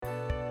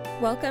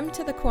Welcome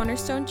to the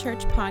Cornerstone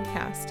Church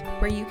podcast,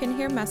 where you can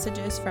hear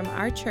messages from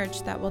our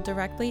church that will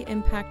directly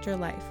impact your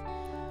life.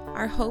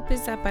 Our hope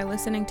is that by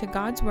listening to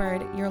God's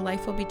Word, your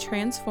life will be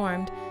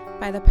transformed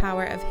by the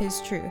power of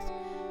His truth.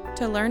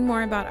 To learn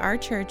more about our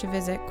church,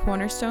 visit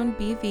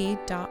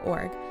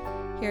cornerstonebv.org.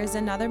 Here is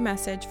another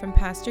message from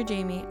Pastor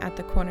Jamie at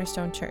the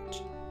Cornerstone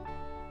Church.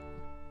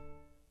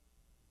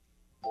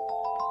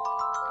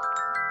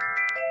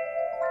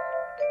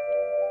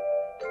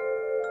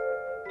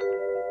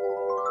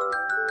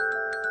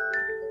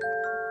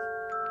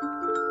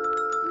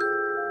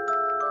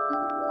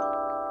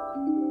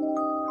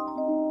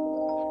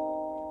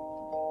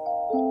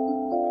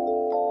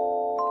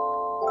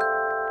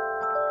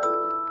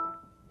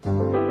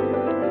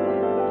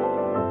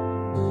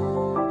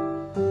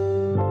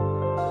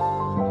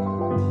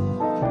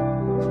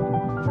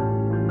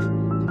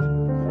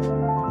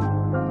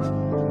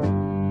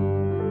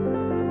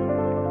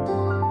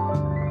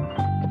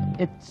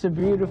 It's a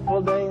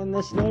beautiful day in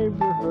this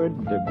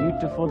neighborhood, a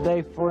beautiful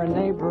day for a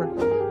neighbor.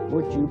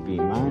 Would you be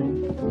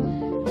mine?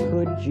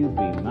 Could you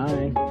be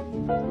mine?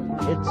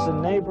 It's a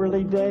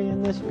neighborly day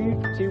in this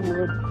beauty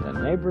wood,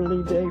 a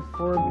neighborly day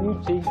for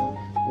beauty.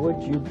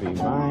 Would you be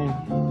mine?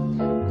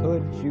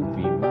 Could you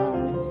be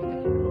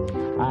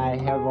mine? I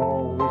have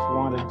always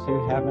wanted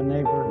to have a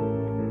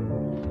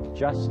neighbor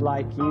just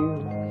like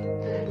you.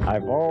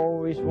 I've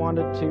always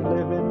wanted to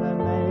live in a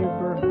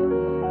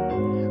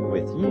neighborhood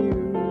with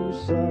you.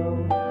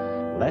 So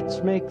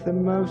let's make the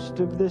most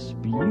of this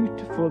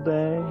beautiful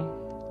day.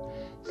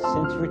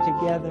 Since we're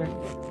together,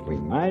 we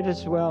might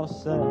as well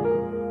say,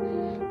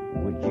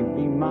 would you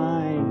be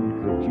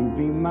mine? Could you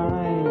be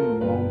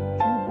mine?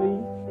 Won't you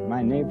be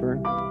my neighbor?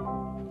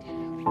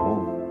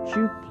 Won't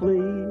you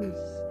please?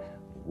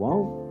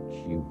 Won't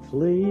you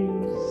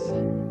please?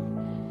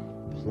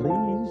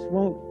 Please,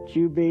 won't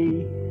you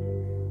be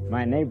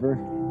my neighbor?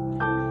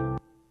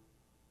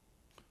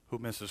 Who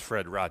misses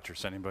Fred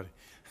Rogers? Anybody?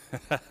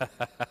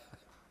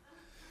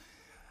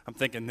 I'm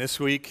thinking this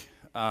week,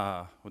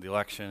 with the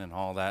election and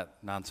all that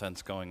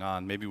nonsense going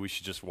on, maybe we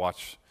should just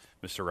watch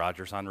Mr.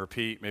 Rogers on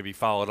repeat, maybe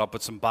follow it up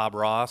with some Bob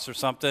Ross or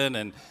something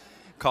and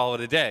call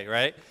it a day,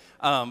 right?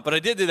 But I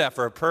did do that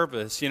for a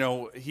purpose. You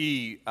know,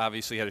 he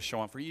obviously had a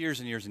show on for years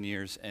and years and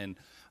years, and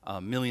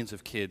millions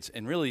of kids,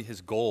 and really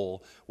his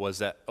goal was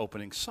that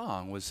opening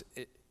song was,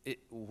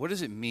 what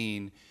does it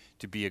mean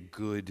to be a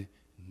good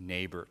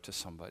neighbor to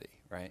somebody,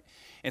 right?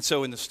 And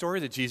so in the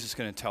story that Jesus is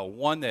going to tell,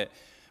 one that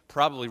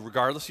probably,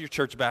 regardless of your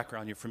church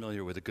background, you're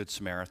familiar with, a Good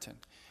Samaritan,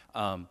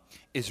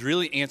 is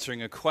really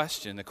answering a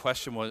question. The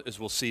question was, as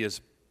we'll see,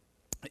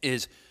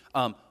 is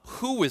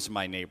who is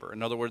my neighbor?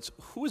 In other words,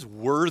 who is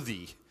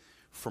worthy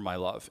for my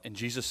love? And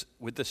Jesus,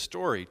 with this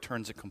story,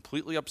 turns it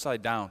completely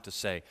upside down to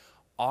say,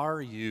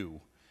 are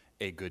you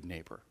a good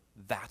neighbor?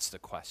 That's the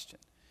question.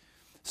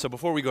 So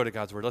before we go to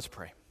God's Word, let's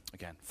pray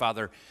again.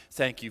 Father,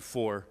 thank you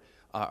for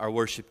our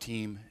worship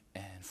team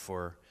and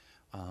for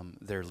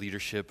their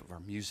leadership of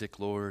our music,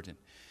 Lord, and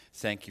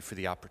thank you for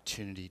the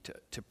opportunity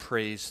to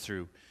praise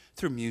through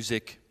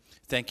music.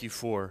 Thank you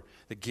for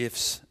the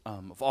gifts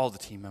of all the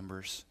team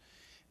members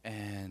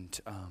and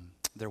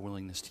their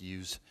willingness to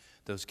use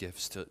those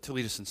gifts to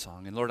lead us in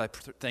song. And Lord, I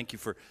thank you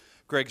for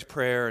Greg's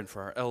prayer and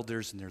for our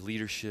elders and their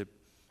leadership.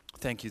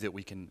 Thank you that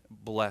we can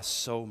bless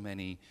so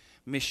many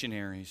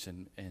missionaries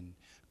and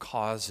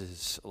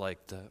causes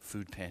like the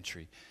food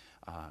pantry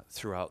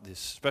throughout this,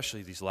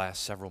 especially these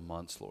last several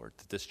months, Lord,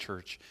 that this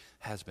church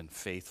has been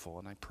faithful.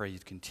 And I pray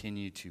you'd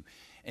continue to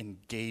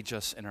engage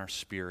us in our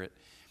spirit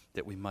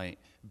that we might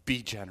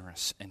be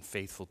generous and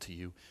faithful to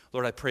you.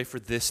 Lord, I pray for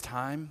this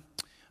time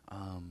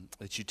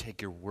that you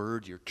take your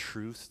word, your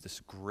truth, this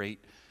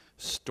great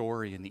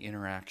story and the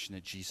interaction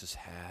that Jesus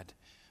had,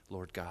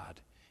 Lord God,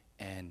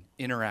 and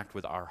interact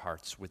with our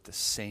hearts with the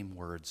same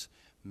words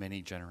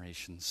many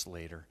generations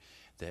later.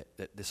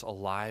 That this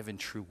alive and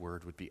true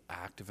word would be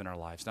active in our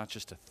lives, not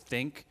just to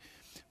think,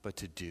 but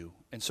to do.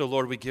 And so,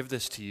 Lord, we give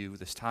this to you,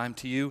 this time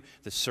to you,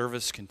 this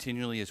service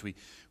continually as we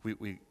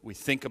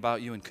think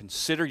about you and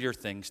consider your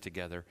things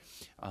together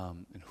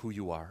and who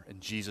you are.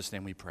 In Jesus'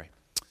 name we pray.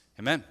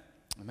 Amen.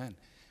 Amen.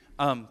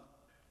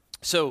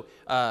 So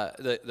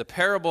the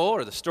parable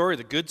or the story of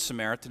the Good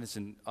Samaritan is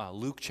in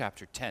Luke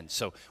chapter 10.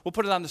 So we'll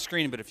put it on the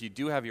screen, but if you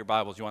do have your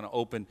Bibles, you want to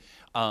open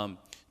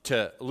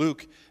to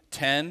Luke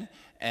 10.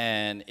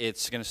 And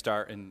it's going to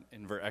start in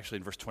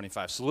verse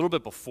 25. So a little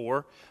bit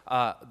before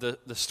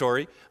the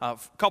story. A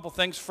couple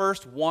things.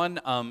 First, one,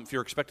 if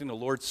you're expecting the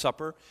Lord's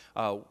Supper,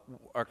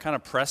 our kind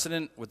of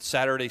precedent with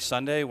Saturday,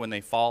 Sunday, when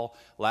they fall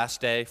last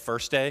day,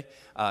 first day,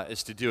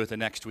 is to do it the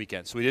next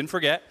weekend. So we didn't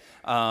forget,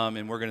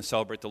 and we're going to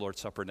celebrate the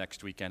Lord's Supper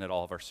next weekend at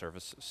all of our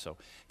services. So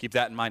keep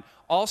that in mind.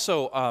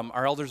 Also,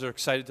 our elders are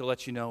excited to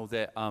let you know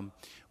that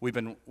we've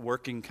been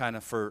working kind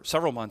of for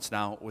several months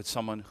now with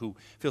someone who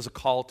feels a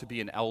call to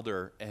be an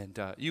elder, and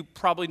you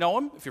probably know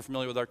him if you're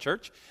familiar with our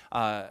church.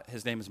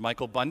 His name is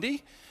Michael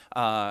Bundy,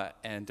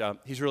 and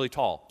he's really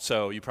tall,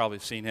 so you probably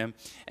have seen him.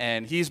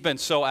 And he's been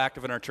so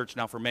active in our church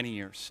now for many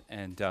years,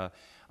 and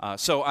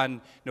So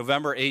on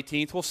November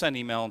 18th, we'll send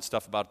email and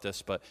stuff about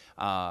this, but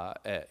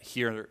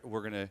here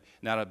we're going to,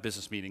 not a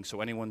business meeting,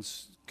 so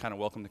anyone's kind of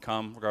welcome to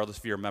come, regardless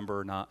if you're a member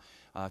or not,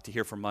 to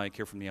hear from Mike,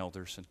 hear from the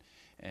elders.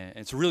 And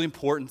it's a really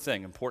important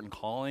thing, important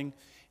calling.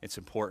 It's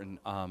important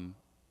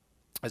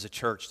as a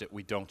church that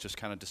we don't just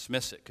kind of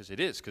dismiss it,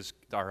 because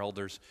our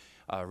elders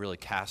really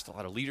cast a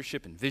lot of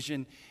leadership and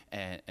vision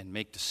and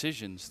make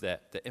decisions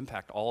that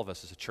impact all of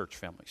us as a church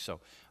family.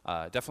 So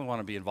definitely want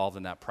to be involved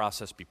in that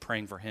process, be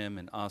praying for him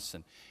and us,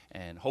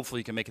 and hopefully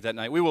you can make it that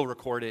night. We will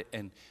record it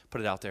and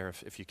put it out there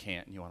if you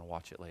can't and you want to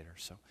watch it later.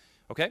 So,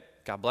 okay,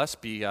 God bless.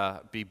 Be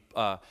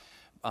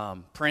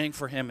praying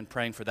for him and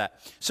praying for that.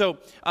 So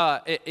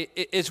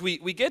as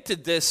we get to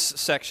this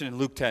section in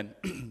Luke 10,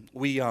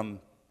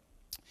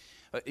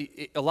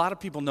 a lot of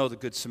people know the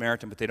Good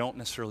Samaritan, but they don't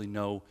necessarily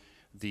know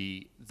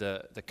the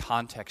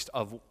context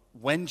of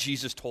when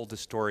Jesus told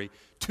this story,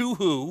 to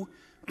who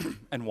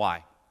and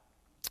why.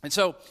 And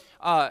so,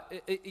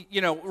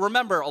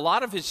 remember, a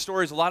lot of his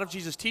stories, a lot of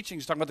Jesus'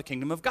 teachings talking about the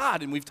kingdom of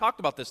God, and we've talked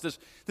about this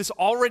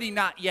already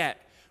not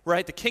yet,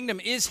 right? The kingdom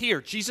is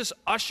here. Jesus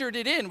ushered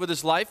it in with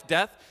his life,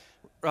 death,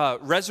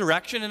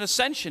 resurrection, and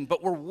ascension,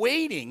 but we're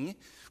waiting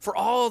for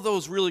all of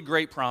those really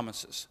great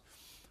promises,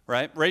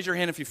 right? Raise your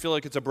hand if you feel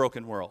like it's a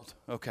broken world.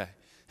 Okay.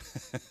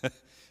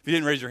 If you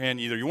didn't raise your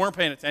hand either, you weren't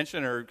paying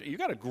attention, or you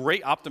got a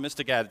great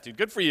optimistic attitude.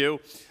 Good for you.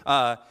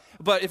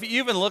 But if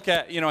you even look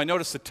at, I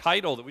noticed the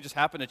title that we just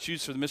happened to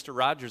choose for the Mr.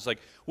 Rogers, like,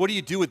 what do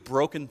you do with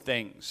broken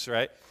things,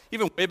 right?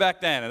 Even way back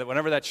then,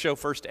 whenever that show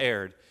first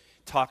aired,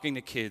 talking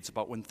to kids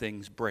about when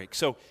things break.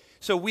 So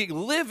we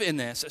live in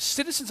this as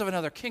citizens of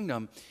another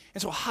kingdom,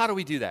 and so how do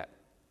we do that?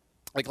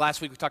 Like last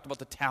week, we talked about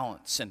the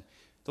talents, and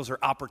those are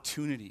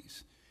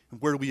opportunities,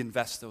 and where do we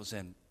invest those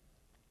in?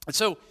 And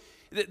so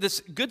this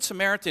Good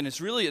Samaritan is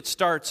really, it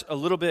starts a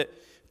little bit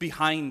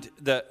behind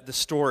the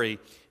story,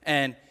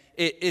 and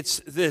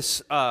it's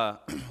this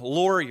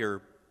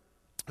lawyer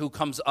who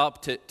comes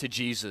up to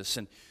Jesus,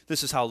 and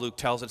this is how Luke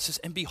tells it. It says,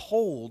 "And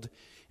behold,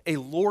 a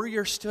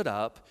lawyer stood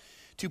up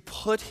to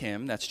put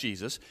him," that's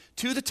Jesus,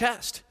 "to the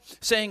test,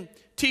 saying,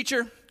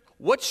 'Teacher,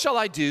 what shall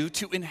I do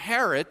to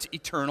inherit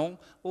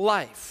eternal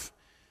life?'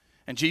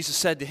 And Jesus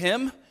said to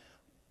him,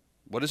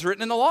 'What is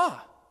written in the law?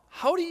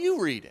 How do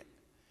you read it?'"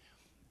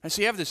 And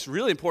so you have this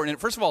really important,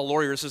 first of all,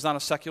 lawyer, this is not a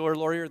secular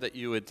lawyer that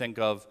you would think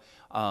of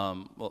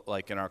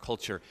like in our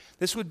culture.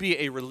 This would be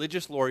a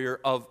religious lawyer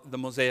of the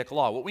Mosaic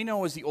Law, what we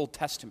know as the Old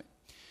Testament.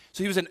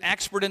 So he was an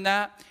expert in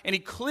that, and he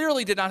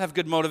clearly did not have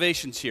good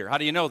motivations here. How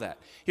do you know that?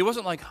 He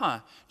wasn't like,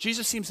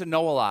 Jesus seems to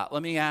know a lot.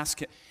 Let me ask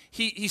him.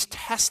 He's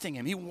testing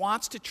him. He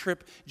wants to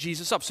trip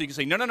Jesus up. So you can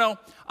say, no,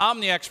 I'm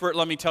the expert.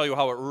 Let me tell you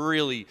how it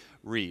really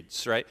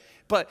reads, right?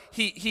 But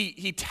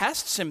he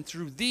tests him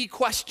through the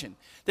question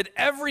that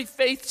every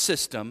faith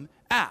system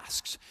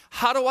asks.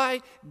 How do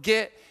I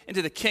get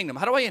into the kingdom?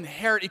 How do I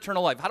inherit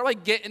eternal life? How do I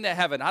get into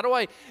heaven? How do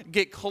I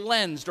get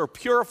cleansed or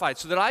purified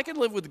so that I can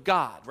live with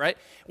God, right?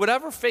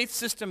 Whatever faith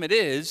system it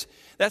is,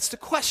 that's the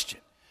question.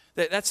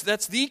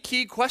 That's the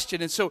key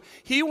question. And so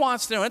he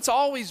wants to know, it's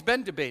always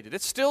been debated.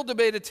 It's still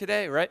debated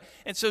today, right?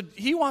 And so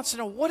he wants to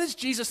know, what does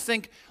Jesus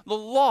think the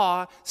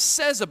law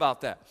says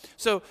about that?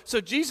 So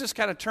Jesus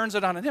kind of turns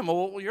it on him.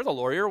 Well, you're the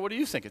lawyer. What do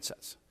you think it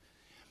says?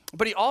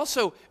 But he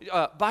also,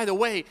 by the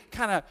way,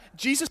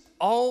 Jesus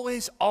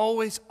always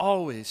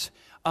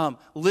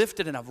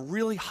lifted in a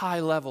really high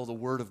level the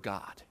Word of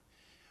God,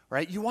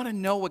 right? You want to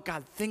know what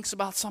God thinks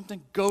about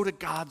something? Go to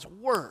God's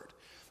Word.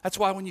 That's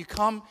why when you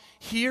come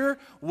here,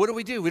 what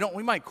do?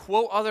 We might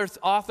quote other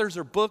authors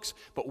or books,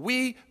 but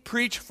we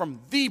preach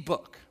from the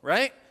book,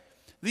 right?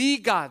 The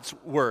God's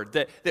Word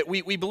that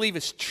we believe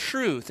is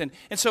truth. And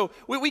so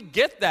we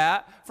get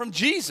that from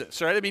Jesus,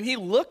 right? I mean, he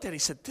looked at it, he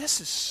said, this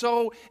is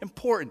so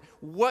important.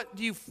 What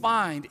do you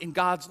find in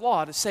God's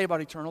law to say about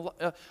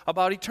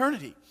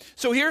eternity?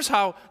 So here's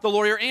how the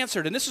lawyer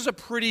answered. And this is a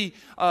pretty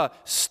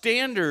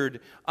standard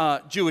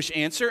Jewish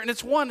answer. And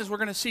it's one, as we're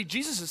going to see,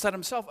 Jesus has said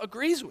himself,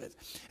 agrees with.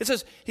 It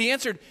says, he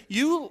answered,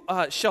 "You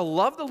shall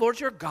love the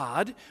Lord your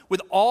God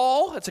with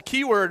all," that's a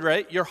key word,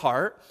 right? Your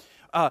heart.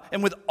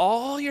 "And with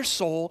all your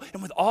soul,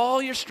 and with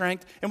all your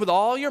strength, and with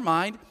all your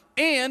mind,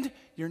 and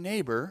your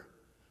neighbor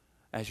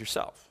as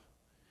yourself."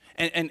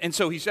 And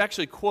so he's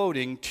actually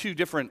quoting two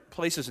different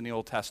places in the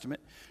Old Testament.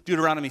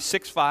 Deuteronomy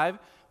 6:5,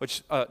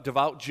 which a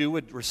devout Jew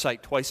would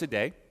recite twice a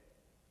day,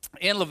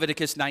 and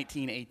Leviticus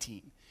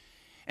 19:18.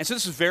 And so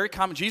this is very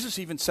common. Jesus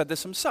even said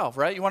this himself,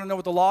 right? You want to know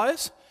what the law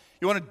is?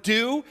 You want to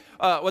do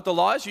what the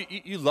law is?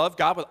 You love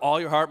God with all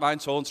your heart,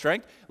 mind, soul, and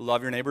strength.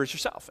 Love your neighbor as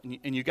yourself.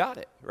 And you got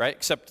it, right?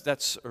 Except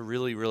that's a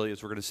really, really,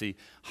 as we're going to see,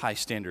 high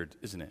standard,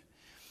 isn't it?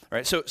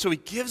 Right? So he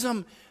gives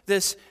them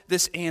this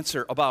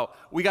answer about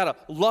we got to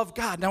love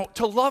God. Now,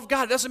 to love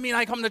God doesn't mean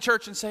I come to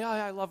church and say,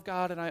 I love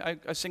God, and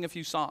I sing a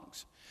few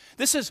songs.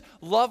 This is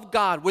love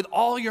God with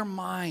all your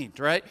mind,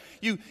 right?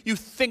 You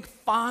think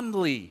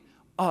fondly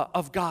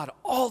of God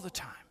all the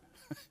time.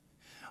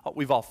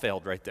 We've all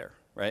failed right there.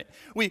 right?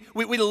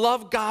 We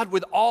love God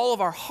with all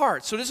of our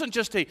heart. So it isn't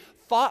just a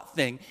thought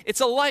thing, it's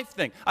a life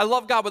thing. I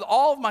love God with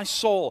all of my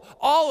soul,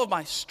 all of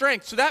my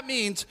strength. So that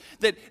means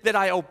that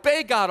I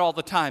obey God all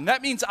the time.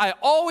 That means I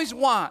always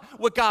want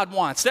what God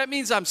wants. That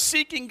means I'm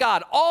seeking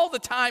God all the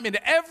time in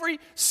every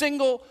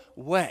single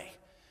way,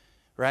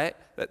 right?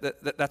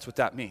 That's what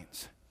that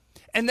means.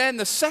 And then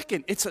the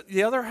second, it's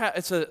the other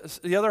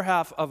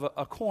half of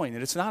a coin,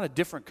 and it's not a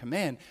different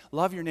command.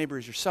 Love your neighbor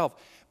as yourself.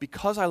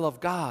 Because I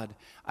love God,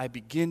 I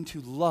begin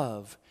to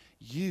love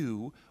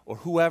you, or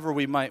whoever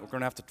we're going to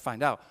have to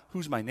find out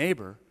who's my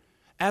neighbor,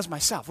 as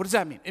myself. What does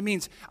that mean? It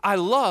means I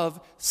love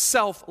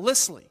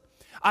selflessly.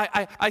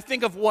 I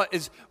think of what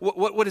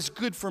is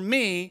good for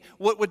me,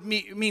 what would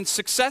mean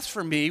success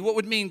for me, what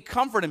would mean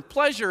comfort and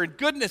pleasure and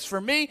goodness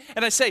for me,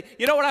 and I say,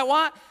 you know what I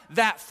want?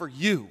 That for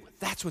you.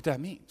 That's what that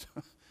means.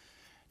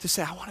 To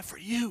say, I want it for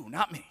you,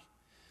 not me.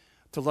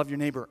 To love your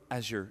neighbor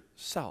as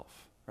yourself,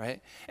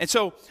 right? And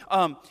so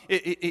I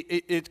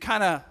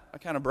kind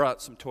of brought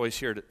some toys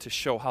here to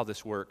show how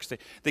this works.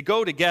 They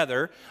go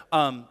together,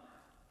 and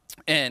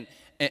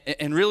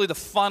really the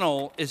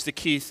funnel is the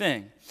key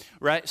thing,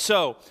 right?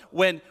 So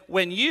when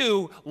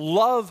you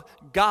love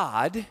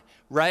God,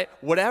 right,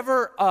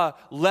 whatever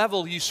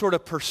level you sort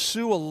of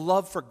pursue a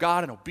love for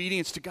God and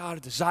obedience to God,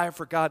 a desire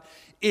for God,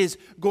 is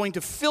going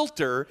to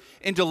filter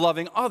into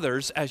loving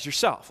others as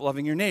yourself,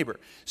 loving your neighbor.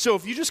 So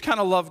if you just kind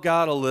of love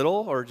God a little,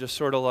 or just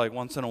sort of like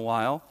once in a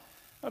while,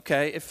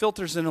 okay, it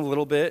filters in a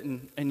little bit,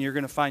 and you're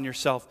going to find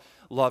yourself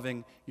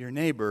loving your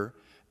neighbor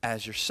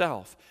as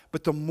yourself.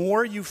 But the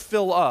more you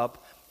fill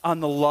up on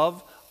the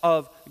love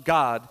of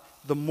God,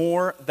 the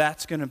more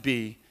that's going to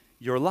be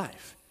your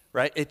life,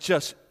 right?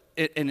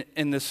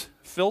 In this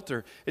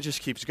filter, it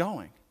just keeps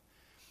going.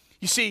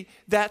 You see,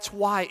 that's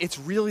why it's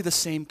really the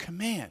same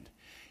command.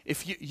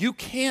 If you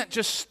can't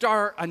just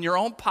start on your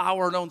own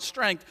power and own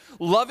strength,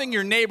 loving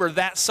your neighbor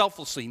that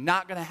selflessly,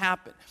 not going to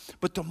happen.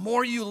 But the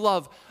more you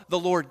love the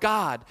Lord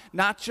God,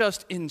 not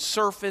just in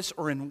surface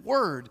or in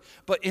word,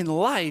 but in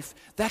life,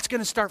 that's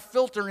going to start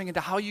filtering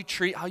into how you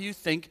treat, how you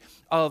think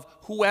of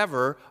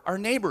whoever our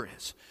neighbor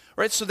is.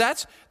 Right? So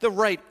that's the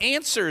right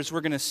answers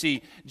we're going to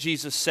see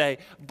Jesus say,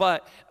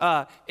 but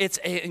it's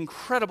an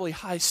incredibly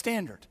high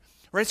standard.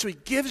 Right? So he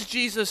gives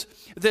Jesus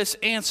this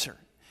answer.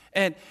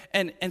 And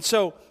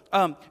so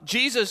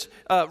Jesus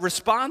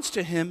responds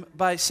to him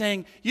by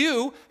saying,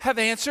 you have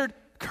answered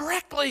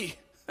correctly.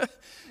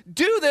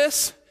 Do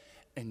this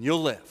and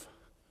you'll live.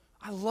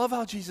 I love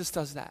how Jesus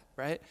does that,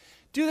 right?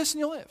 Do this and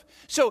you'll live.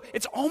 So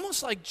it's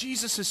almost like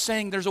Jesus is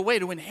saying there's a way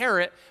to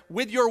inherit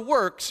with your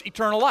works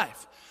eternal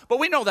life. But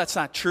we know that's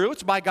not true.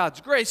 It's by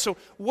God's grace. So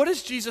what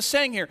is Jesus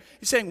saying here?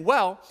 He's saying,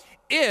 well,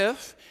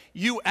 if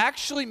you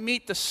actually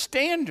meet the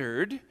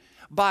standard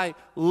by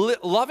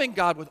loving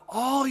God with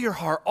all your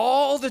heart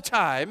all the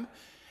time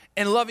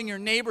and loving your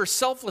neighbor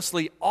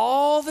selflessly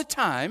all the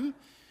time,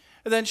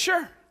 then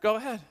sure, go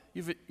ahead.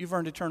 You've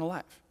earned eternal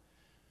life.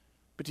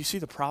 But do you see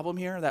the problem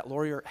here that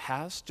lawyer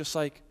has, just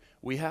like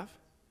we have?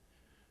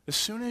 As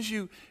soon as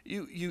you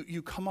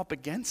come up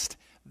against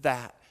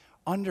that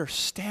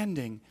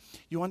understanding,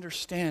 you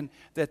understand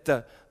that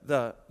the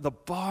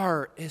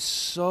bar is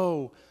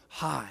so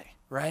high,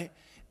 right?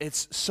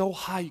 It's so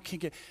high you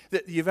can't get.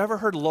 You've ever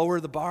heard lower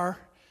the bar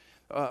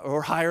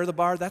or higher the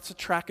bar? That's a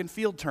track and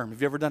field term.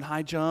 Have you ever done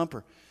high jump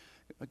or,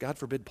 God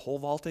forbid, pole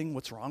vaulting?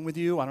 What's wrong with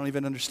you? I don't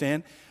even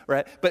understand,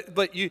 right?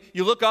 But you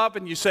look up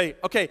and you say,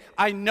 okay,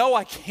 I know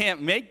I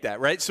can't make that,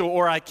 right? So,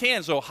 or I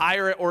can, so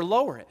higher it or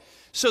lower it.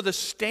 So the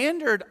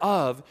standard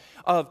of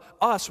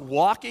us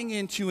walking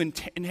into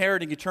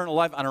inheriting eternal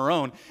life on our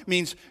own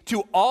means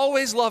to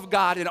always love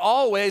God in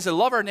all ways and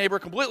love our neighbor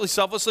completely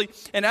selflessly.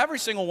 And every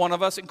single one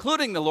of us,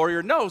 including the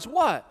lawyer, knows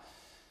what?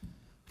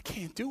 I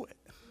can't do it.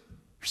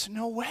 There's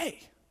no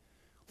way.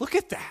 Look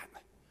at that.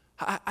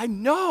 I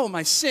know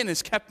my sin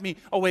has kept me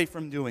away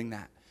from doing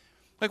that.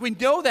 Like we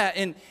know that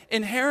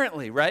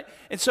inherently, right?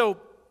 And so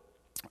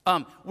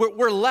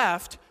we're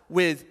left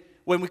with,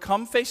 when we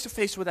come face to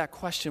face with that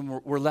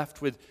question, we're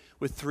left with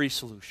three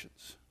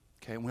solutions.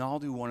 Okay, and we all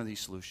do one of these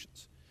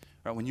solutions.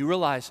 Right? When you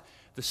realize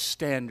the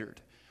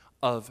standard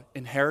of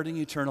inheriting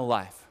eternal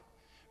life,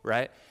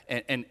 right,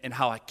 and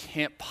how I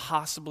can't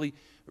possibly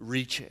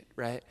reach it,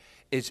 right,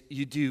 is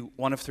you do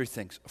one of three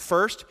things.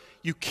 First,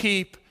 you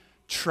keep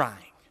trying.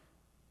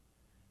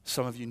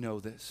 Some of you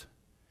know this.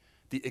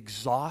 The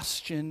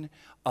exhaustion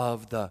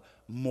of the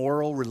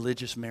moral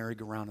religious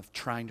merry-go-round of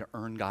trying to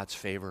earn God's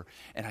favor,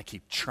 and I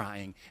keep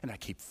trying, and I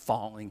keep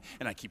falling,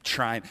 and I keep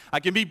trying. I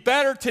can be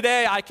better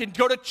today. I can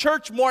go to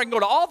church more. I can go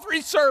to all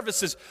three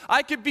services.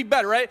 I could be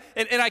better, right?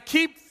 And I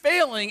keep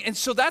failing, and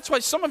so that's why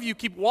some of you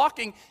keep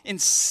walking in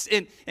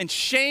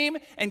shame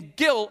and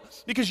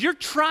guilt because you're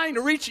trying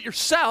to reach it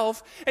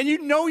yourself, and you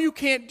know you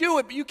can't do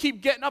it, but you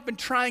keep getting up and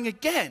trying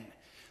again.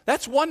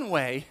 That's one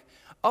way.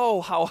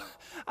 Oh, how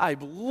I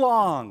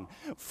long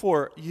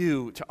for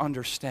you to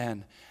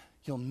understand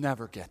you'll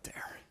never get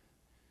there.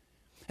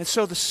 And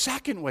so the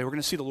second way, we're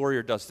going to see the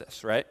lawyer does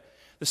this, right?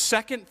 The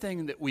second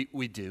thing that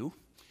we do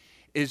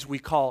is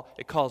it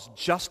calls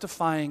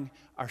justifying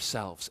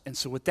ourselves. And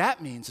so what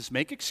that means is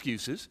make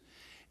excuses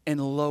and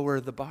lower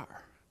the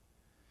bar.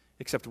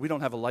 Except we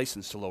don't have a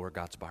license to lower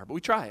God's bar, but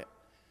we try it.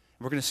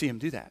 And we're going to see him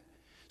do that.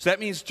 So that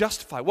means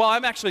justify. Well,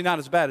 I'm actually not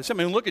as bad as him.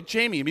 I mean, look at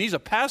Jamie. I mean, he's a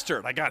pastor,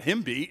 and I got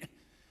him beat.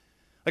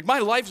 Like, my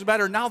life's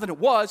better now than it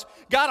was.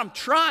 God, I'm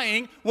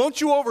trying. Won't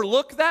you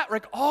overlook that?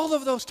 Like, all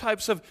of those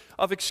types of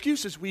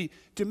excuses we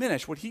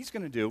diminish. What he's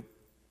going to do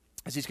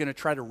is he's going to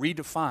try to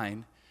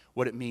redefine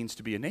what it means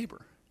to be a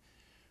neighbor.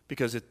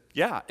 Because,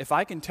 if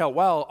I can tell,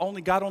 well,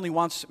 God only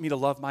wants me to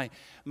love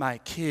my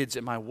kids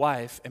and my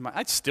wife, and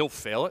I'd still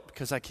fail it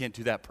because I can't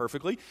do that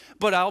perfectly,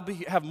 but I'll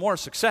have more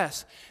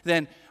success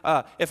than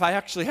if I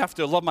actually have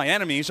to love my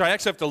enemies, or I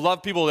actually have to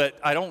love people that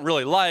I don't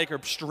really like, or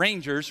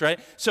strangers, right?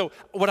 So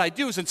what I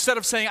do is, instead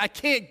of saying I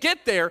can't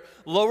get there,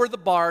 lower the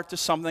bar to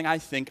something I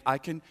think I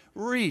can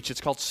reach.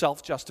 It's called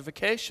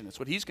self-justification. That's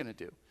what he's going to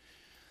do.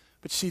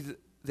 But see,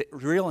 the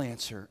real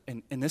answer,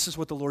 and this is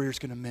what the lawyer's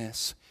going to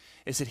miss,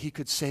 is that he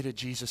could say to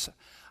Jesus,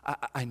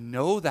 I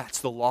know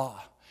that's the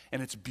law,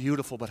 and it's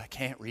beautiful, but I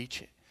can't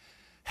reach it.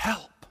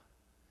 Help.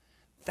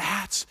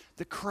 That's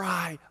the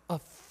cry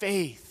of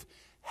faith.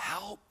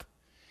 Help.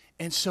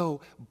 And so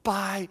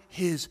by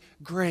his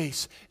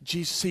grace,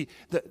 Jesus, see,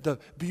 the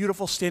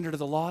beautiful standard of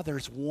the law,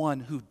 there's one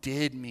who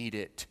did meet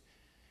it.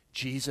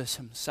 Jesus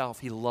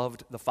himself. He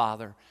loved the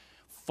Father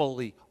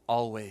fully,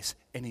 always,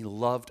 and he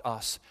loved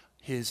us,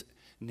 his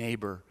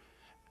neighbor,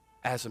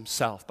 as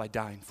himself by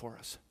dying for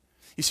us.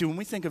 You see, when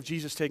we think of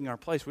Jesus taking our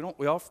place,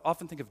 we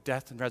often think of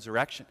death and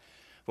resurrection,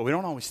 but we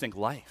don't always think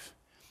life.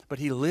 But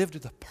he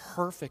lived the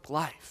perfect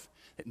life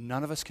that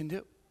none of us can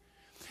do.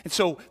 And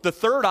so the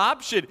third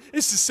option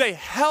is to say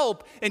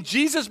help, and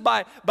Jesus,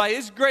 by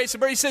his grace,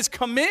 where he says,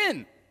 come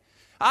in.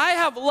 I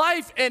have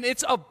life, and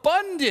it's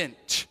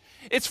abundant.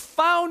 It's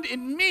found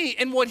in me.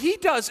 And what he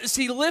does is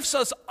he lifts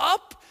us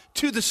up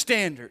to the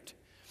standard.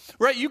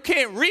 Right? You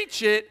can't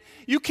reach it.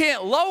 You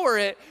can't lower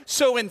it.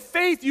 So in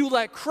faith, you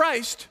let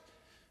Christ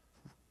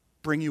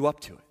bring you up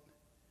to it.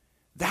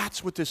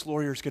 That's what this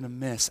lawyer is going to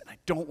miss, and I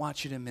don't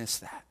want you to miss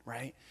that,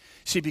 right?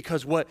 See,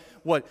 because what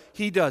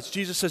he does,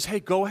 Jesus says, hey,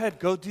 go ahead,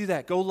 go do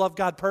that. Go love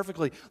God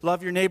perfectly.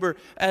 Love your neighbor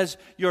as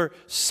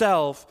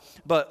yourself.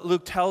 But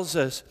Luke tells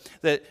us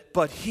that,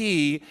 but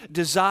he,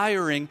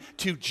 desiring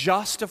to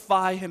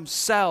justify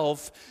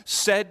himself,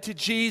 said to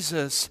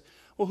Jesus,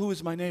 well, who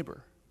is my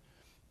neighbor?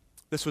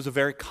 This was a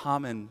very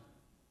common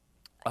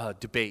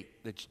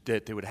debate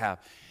that they would have.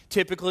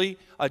 Typically,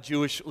 a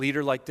Jewish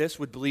leader like this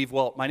would believe,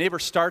 well, my neighbor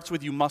starts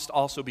with you must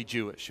also be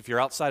Jewish. If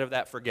you're outside of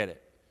that, forget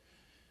it.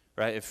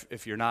 Right?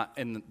 If you're not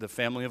in the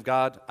family of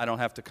God, I don't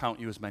have to count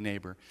you as my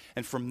neighbor.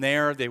 And from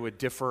there, they would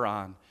differ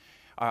on,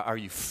 are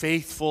you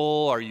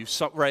faithful? Are you,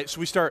 right? So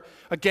we start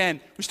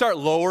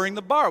lowering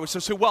the bar. We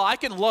say, well, I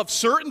can love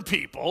certain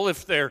people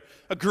if they're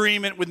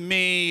agreement with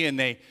me and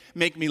they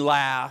make me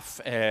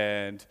laugh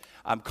and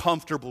I'm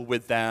comfortable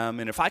with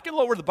them. And if I can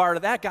lower the bar to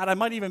that, God, I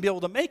might even be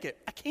able to make it.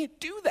 I can't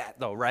do that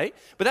though, right?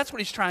 But that's what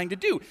he's trying to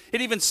do.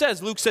 It even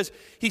says, Luke says,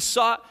 he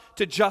sought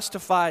to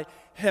justify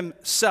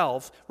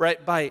himself,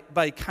 right,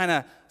 by kind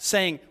of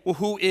saying, well,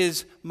 who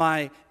is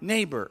my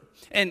neighbor?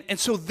 And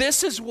so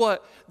this is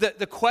what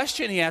the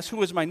question he asks,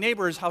 who is my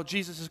neighbor, is how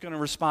Jesus is going to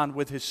respond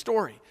with his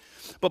story.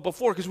 But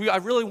before, because I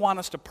really want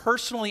us to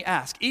personally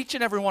ask, each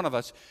and every one of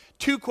us,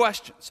 two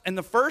questions. And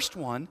the first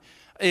one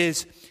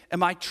is,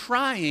 am I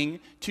trying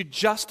to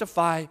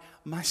justify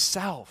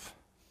myself?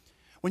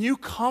 When you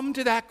come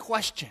to that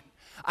question,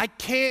 I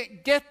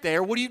can't get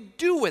there, what do you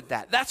do with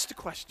that? That's the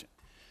question.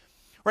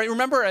 Right,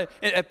 remember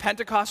at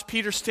Pentecost,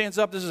 Peter stands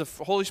up, this is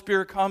the Holy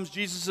Spirit comes,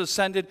 Jesus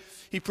ascended,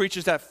 he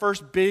preaches that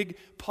first big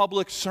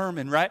public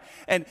sermon, right?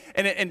 And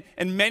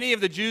many of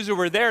the Jews who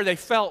were there, they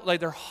felt like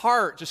their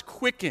heart just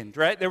quickened,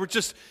 right?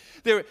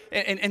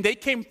 And they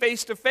came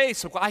face to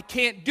face, like, well, I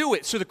can't do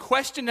it. So the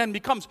question then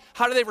becomes,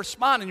 how do they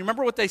respond? And you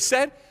remember what they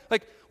said?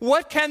 Like,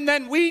 what can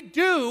then we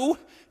do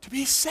to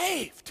be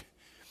saved?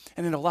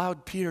 And it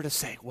allowed Peter to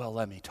say, well,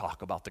 let me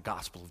talk about the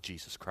gospel of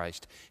Jesus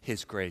Christ,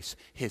 his grace,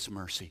 his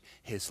mercy,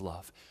 his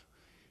love.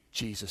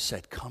 Jesus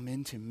said, come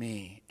into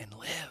me and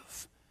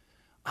live.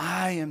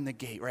 I am the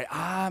gate, right?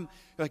 I'm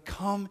like,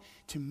 come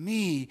to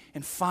me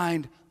and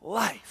find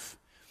life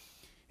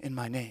in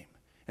my name.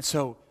 And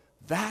so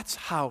that's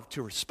how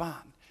to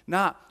respond.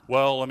 Not,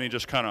 well, let me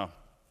just kind of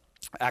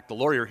act the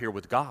lawyer here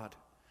with God.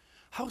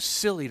 How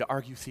silly to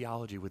argue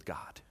theology with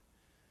God.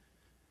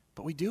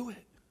 But we do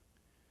it.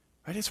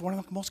 Right? It's one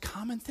of the most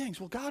common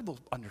things. Well, God will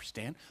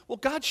understand. Well,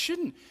 God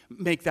shouldn't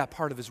make that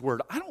part of his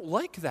word. I don't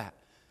like that.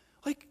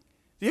 Like,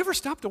 do you ever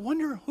stop to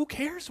wonder, who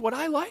cares what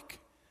I like?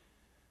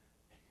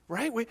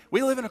 Right?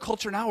 We live in a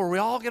culture now where we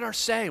all get our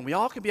say and we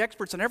all can be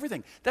experts on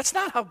everything. That's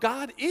not how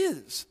God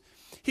is.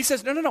 He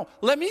says, no.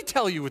 Let me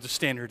tell you what the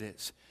standard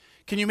is.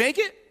 Can you make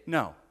it?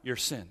 No, you're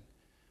sin.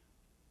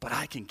 But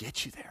I can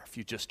get you there if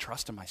you just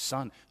trust in my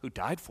son who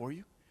died for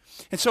you.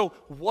 And so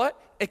what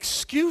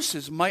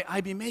excuses might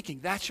I be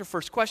making? That's your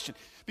first question.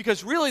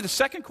 Because really the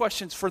second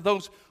question is for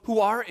those who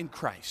are in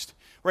Christ,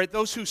 right?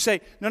 Those who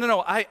say,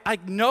 no, I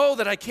know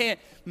that I can't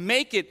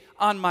make it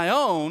on my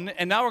own.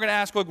 And now we're going to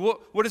ask,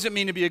 well, what does it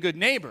mean to be a good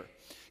neighbor?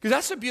 Because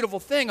that's the beautiful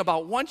thing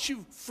about once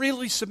you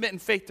freely submit in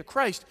faith to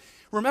Christ,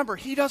 remember,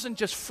 he doesn't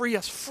just free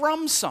us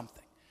from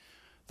something,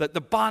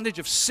 the bondage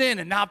of sin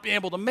and not being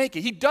able to make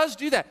it. He does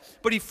do that,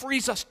 but he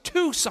frees us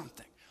to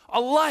something, a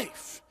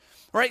life,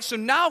 right? So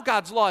now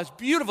God's law is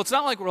beautiful. It's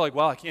not like we're like,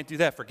 well, I can't do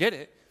that, forget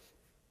it.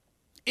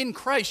 In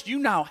Christ, you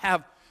now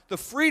have the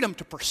freedom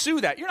to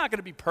pursue that. You're not going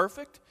to be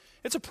perfect.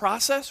 It's a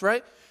process,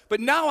 right? But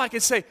now I can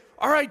say,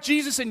 all right,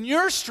 Jesus, in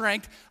your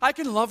strength, I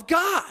can love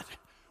God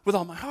with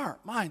all my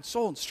heart, mind,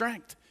 soul, and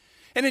strength.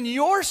 And in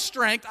your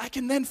strength, I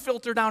can then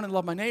filter down and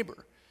love my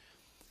neighbor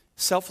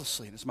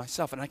selflessly and as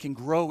myself, and I can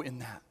grow in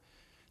that.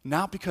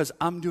 Not because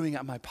I'm doing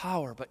it in my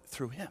power, but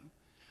through him.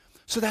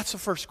 So that's the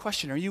first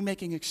question. Are you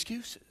making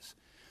excuses?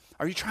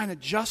 Are you trying to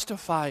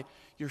justify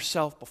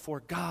yourself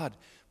before God?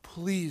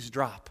 Please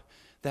drop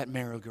that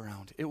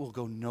merry-go-round. It will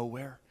go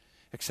nowhere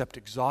except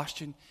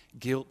exhaustion,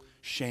 guilt,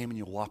 shame, and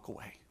you'll walk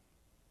away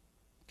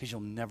because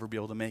you'll never be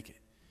able to make it.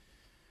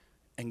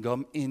 And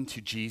come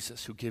into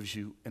Jesus who gives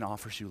you and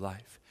offers you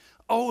life.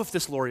 Oh, if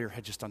this lawyer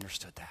had just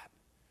understood that.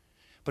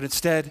 But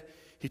instead,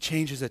 he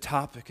changes the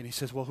topic and he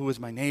says, well, who is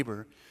my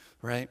neighbor,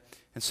 right?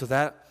 And so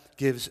that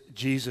gives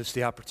Jesus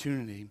the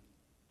opportunity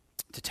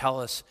to tell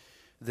us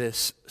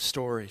this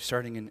story,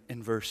 starting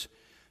in verse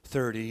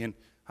 30. And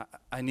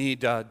I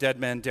need Dead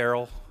Man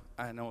Daryl.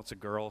 I know it's a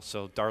girl,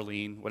 so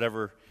Darlene,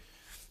 whatever.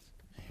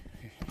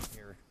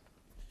 Here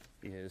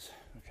he is.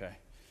 Okay.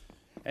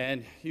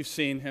 And you've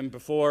seen him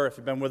before if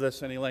you've been with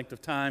us any length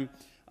of time.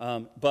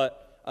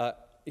 But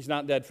he's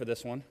not dead for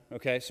this one,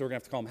 okay? So we're going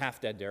to have to call him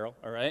Half-Dead Daryl,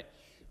 all right?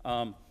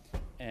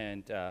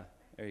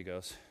 There he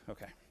goes.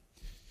 Okay.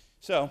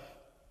 So,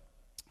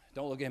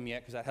 don't look at him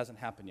yet because that hasn't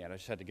happened yet. I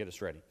just had to get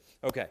us ready.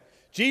 Okay.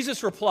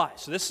 Jesus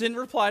replies. So this is in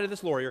reply to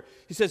this lawyer.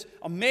 He says,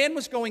 a man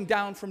was going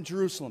down from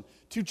Jerusalem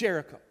to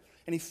Jericho,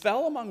 and he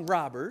fell among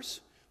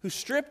robbers who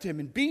stripped him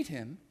and beat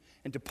him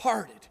and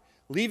departed,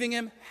 leaving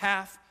him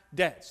half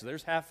dead. So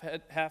there's half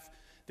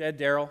dead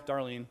Daryl,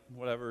 Darlene,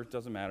 whatever, it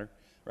doesn't matter,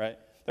 right?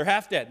 They're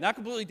half dead. Not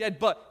completely dead,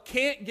 but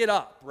can't get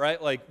up,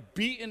 right? Like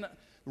beaten,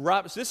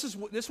 robbed. So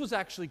this was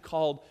actually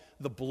called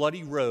the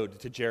Bloody Road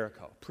to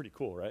Jericho. Pretty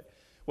cool, right?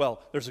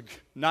 Well, there's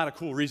not a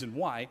cool reason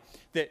why.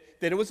 That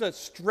it was a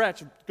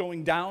stretch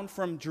going down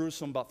from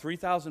Jerusalem about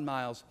 3,000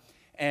 miles,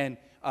 and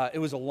it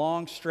was a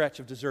long stretch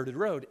of deserted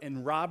road,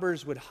 and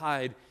robbers would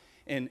hide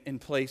in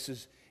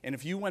places. And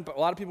if you went, but a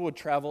lot of people would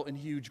travel in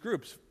huge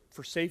groups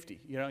for safety.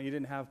 You know, you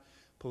didn't have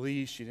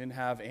police, you didn't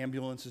have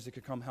ambulances that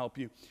could come help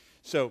you.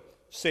 So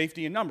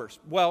safety in numbers.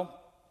 Well,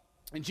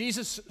 in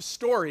Jesus'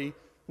 story,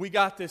 we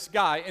got this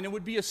guy, and it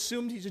would be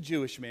assumed he's a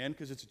Jewish man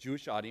because it's a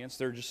Jewish audience.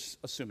 They're just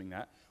assuming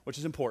that, which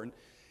is important.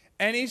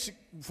 And he's,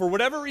 for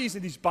whatever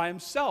reason, he's by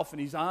himself, and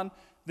he's on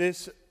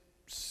this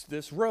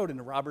road, and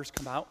the robbers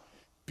come out,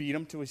 beat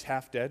him to his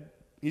half dead.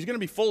 He's going to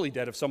be fully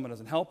dead if someone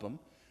doesn't help him,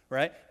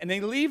 right? And they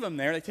leave him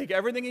there. They take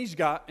everything he's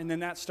got, and then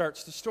that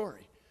starts the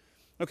story.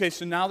 Okay,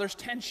 so now there's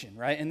tension,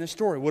 right, in this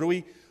story.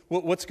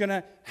 What's going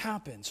to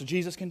happen? So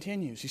Jesus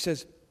continues. He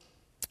says,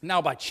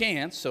 now by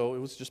chance, so it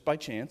was just by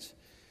chance,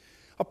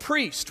 a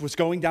priest was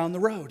going down the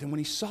road, and when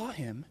he saw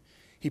him,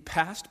 he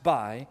passed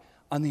by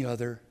on the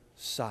other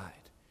side.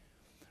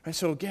 Right,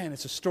 so again,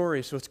 it's a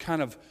story, so it's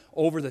kind of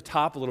over the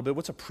top a little bit.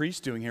 What's a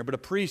priest doing here? But a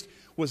priest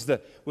was the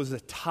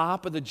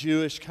top of the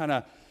Jewish kind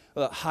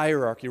of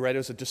hierarchy, right? It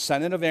was a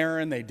descendant of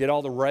Aaron. They did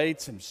all the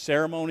rites and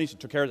ceremonies and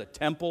took care of the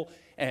temple.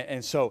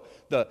 And so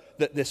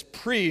this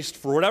priest,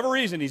 for whatever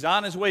reason, he's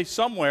on his way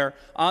somewhere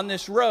on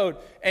this road,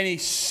 and he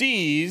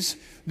sees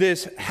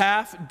this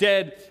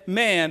half-dead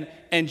man,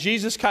 and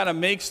Jesus kind of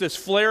makes this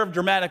flare of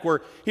dramatic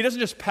where he doesn't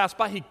just pass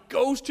by, he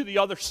goes to the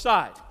other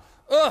side.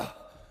 Ugh!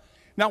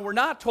 Now, we're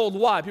not told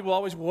why. People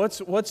always,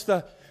 what's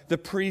the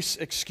priest's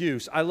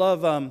excuse? I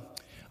love,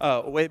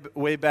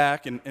 way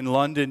back in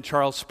London,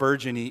 Charles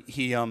Spurgeon,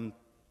 he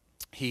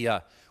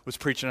was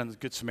preaching on the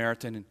Good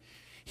Samaritan, and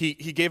he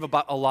gave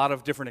about a lot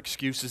of different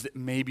excuses that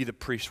maybe the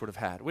priest would have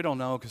had. We don't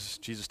know because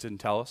Jesus didn't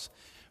tell us,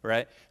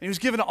 right? And he was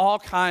given all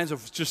kinds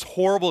of just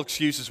horrible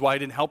excuses why he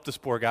didn't help this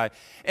poor guy.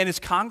 And his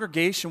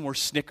congregation were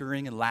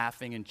snickering and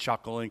laughing and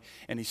chuckling,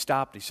 and he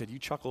stopped. He said, you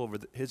chuckle over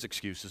his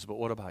excuses, but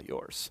what about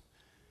yours?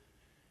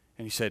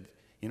 And he said,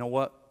 you know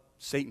what?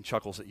 Satan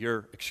chuckles at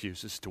your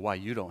excuses to why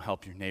you don't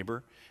help your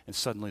neighbor. And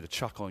suddenly the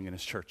chuckling in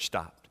his church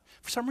stopped.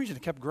 For some reason,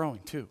 it kept growing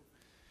too.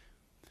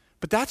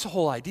 But that's the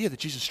whole idea that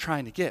Jesus is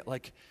trying to get.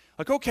 Like,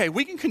 okay,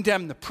 we can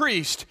condemn the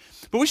priest,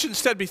 but we should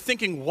instead be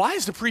thinking, why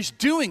is the priest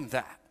doing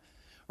that?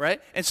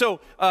 Right? And so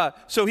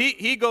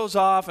he goes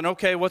off, and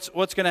okay, what's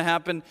going to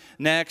happen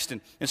next?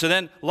 And so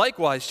then,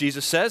 likewise,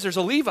 Jesus says, there's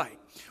a Levite.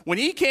 When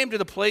he came to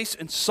the place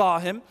and saw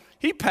him,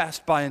 he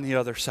passed by on the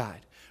other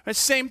side. Right?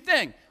 Same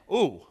thing.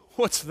 Ooh,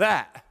 what's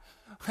that?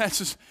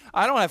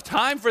 I don't have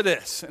time for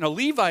this. And a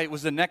Levite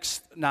was the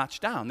next notch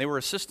down. They were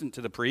assistant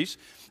to the priest.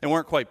 They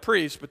weren't quite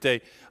priests, but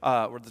they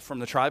were from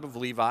the tribe of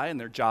Levi, and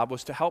their job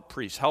was to help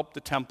priests, help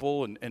the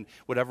temple in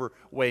whatever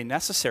way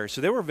necessary.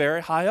 So they were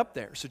very high up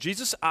there. So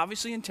Jesus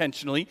obviously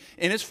intentionally,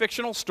 in his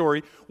fictional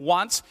story,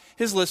 wants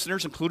his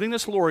listeners, including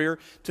this lawyer,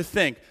 to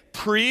think,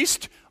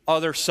 priest,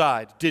 other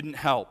side, didn't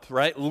help,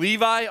 right?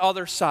 Levi,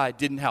 other side,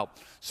 didn't help.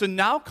 So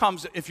now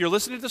comes, if you're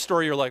listening to the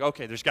story, you're like,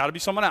 okay, there's got to be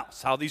someone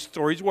else, how these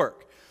stories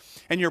work.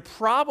 And you're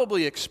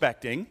probably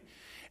expecting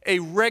a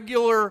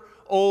regular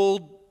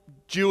old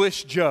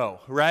Jewish Joe,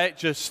 right?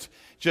 Just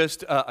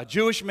a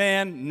Jewish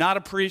man, not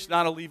a priest,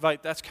 not a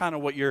Levite. That's kind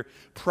of what you're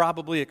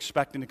probably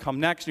expecting to come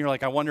next. And you're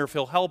like, I wonder if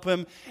he'll help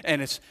him.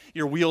 And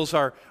your wheels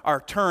are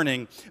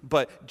turning.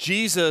 But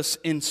Jesus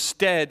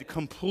instead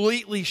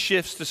completely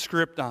shifts the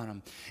script on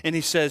him. And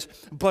he says,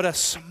 but a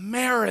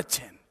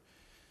Samaritan,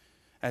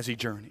 as he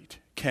journeyed,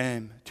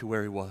 came to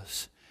where he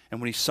was. And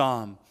when he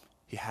saw him,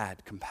 he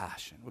had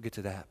compassion. We'll get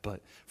to that.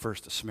 But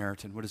first, a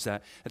Samaritan. What is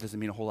that? That doesn't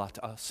mean a whole lot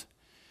to us.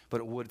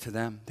 But it would to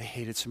them. They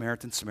hated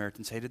Samaritans.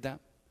 Samaritans hated them.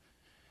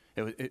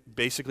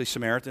 Basically,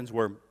 Samaritans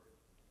were,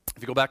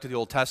 if you go back to the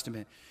Old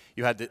Testament,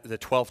 you had the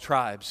 12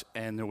 tribes,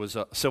 and there was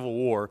a civil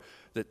war.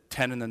 The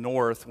 10 in the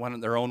north went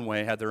their own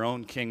way, had their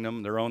own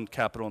kingdom, their own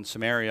capital in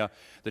Samaria.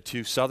 The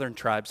 2 southern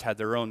tribes had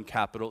their own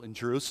capital in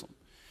Jerusalem.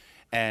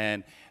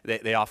 And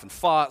they often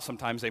fought.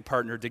 Sometimes they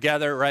partnered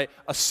together, right?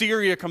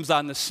 Assyria comes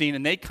on the scene,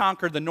 and they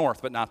conquered the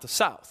north, but not the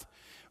south,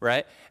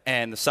 right?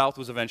 And the south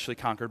was eventually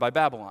conquered by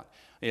Babylon,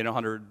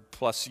 100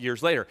 plus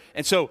years later.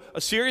 And so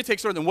Assyria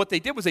takes over, and what they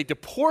did was they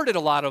deported a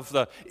lot of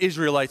the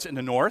Israelites in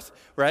the north,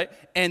 right?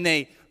 And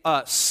they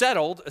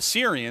settled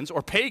Assyrians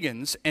or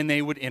pagans, and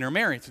they would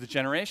intermarry through the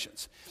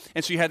generations.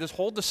 And so you had this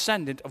whole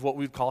descendant of what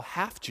we would call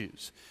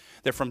half-Jews.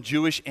 They're from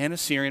Jewish and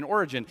Assyrian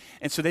origin,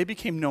 and so they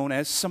became known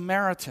as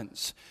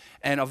Samaritans.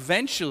 And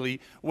eventually,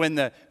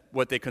 when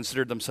what they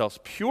considered themselves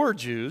pure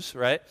Jews,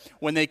 right?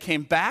 When they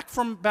came back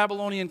from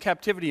Babylonian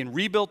captivity and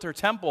rebuilt their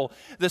temple,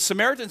 the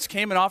Samaritans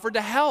came and offered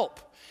to help.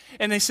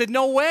 And they said,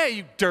 no way,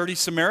 you dirty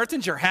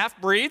Samaritans, you're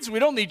half-breeds, we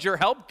don't need your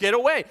help, get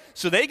away.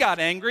 So they got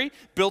angry,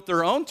 built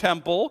their own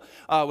temple,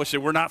 which they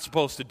were not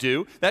supposed to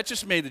do. That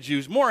just made the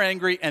Jews more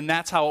angry, and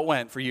that's how it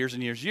went for years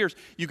and years and years.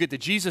 You get to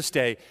Jesus'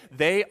 day,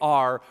 they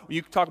are, when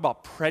you talk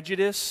about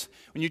prejudice,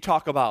 when you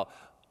talk about,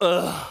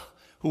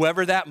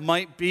 whoever that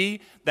might be,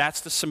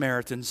 that's the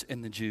Samaritans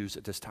and the Jews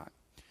at this time.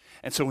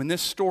 And so in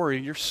this story,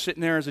 you're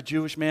sitting there as a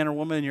Jewish man or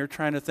woman, and you're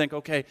trying to think,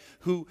 okay,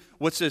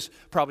 what's this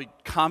probably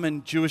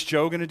common Jewish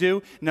Joe going to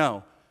do?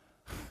 No,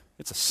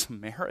 it's a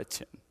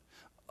Samaritan.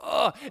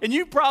 And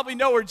you probably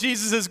know where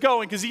Jesus is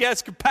going because he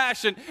has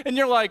compassion. And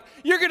you're like,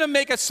 you're going to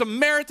make a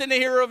Samaritan the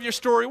hero of your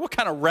story? What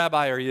kind of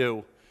rabbi are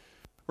you?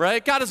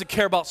 Right? God doesn't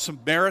care about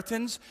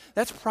Samaritans.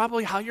 That's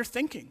probably how you're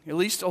thinking. At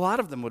least a lot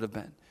of them would have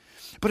been.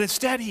 But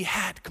instead, he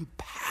had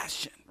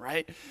compassion,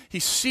 right? He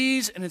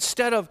sees, and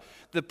instead of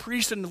the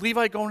priest and the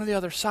Levite going to the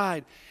other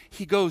side,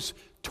 he goes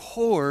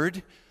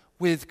toward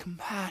with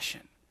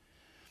compassion.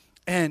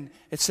 And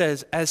it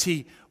says, as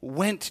he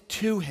went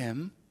to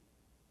him,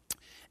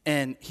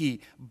 and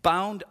he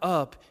bound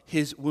up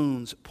his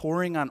wounds,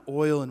 pouring on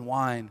oil and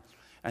wine,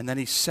 and then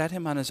he set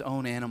him on his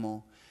own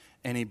animal,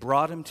 and he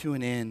brought him to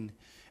an inn,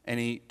 and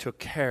he took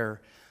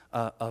care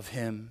of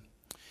him.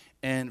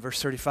 And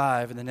verse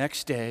 35, and the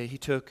next day he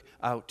took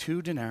out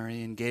 2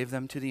 denarii and gave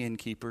them to the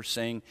innkeeper,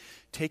 saying,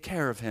 take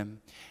care of him,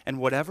 and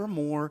whatever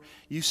more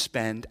you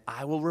spend,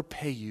 I will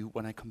repay you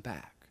when I come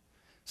back.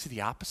 See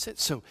the opposite?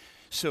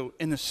 So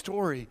in the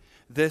story,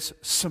 this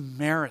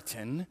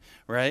Samaritan,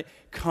 right,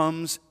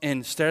 comes, and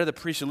instead of the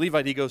priest and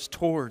Levite, he goes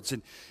towards,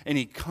 and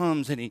he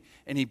comes, and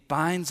he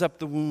binds up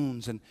the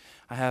wounds. And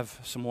I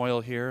have some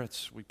oil here.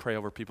 We pray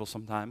over people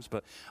sometimes,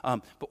 but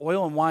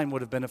oil and wine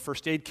would have been a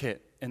first aid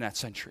kit in that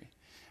century.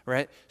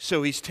 Right?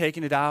 So he's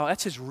taking it out.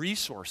 That's his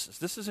resources.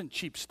 This isn't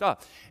cheap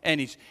stuff. And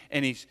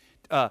he's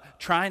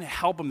trying to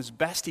help him as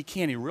best he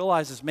can. He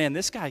realizes, man,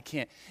 this guy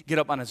can't get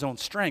up on his own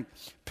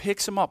strength.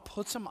 Picks him up,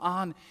 puts him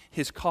on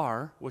his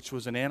car, which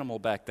was an animal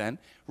back then,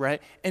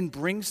 right? And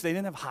they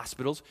didn't have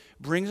hospitals,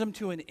 brings him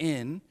to an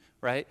inn,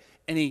 right?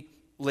 And he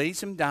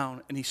lays him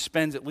down, and he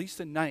spends at least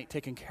a night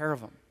taking care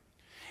of him.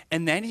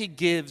 And then he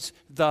gives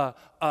the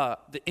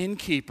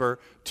innkeeper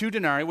 2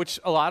 denarii, which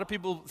a lot of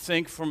people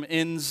think from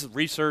inns,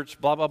 research,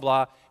 blah, blah,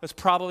 blah. It's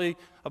probably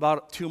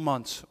about 2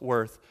 months'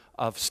 worth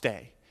of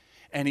stay.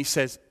 And he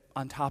says,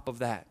 on top of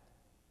that,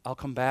 I'll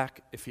come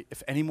back.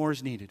 If any more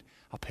is needed,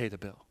 I'll pay the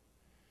bill.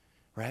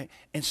 Right?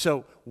 And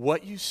so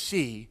what you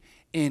see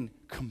in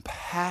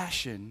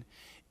compassion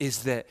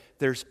is that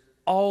there's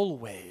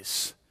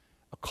always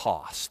a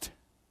cost.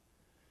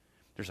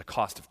 There's a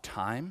cost of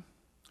time.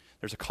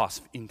 There's a cost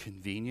of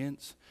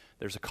inconvenience.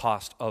 There's a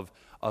cost of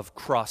of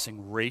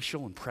crossing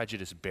racial and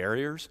prejudice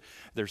barriers.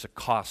 There's a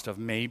cost of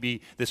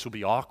maybe this will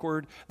be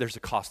awkward. There's a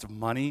cost of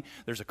money.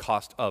 There's a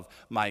cost of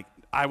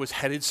I was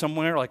headed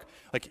somewhere, like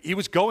he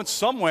was going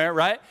somewhere,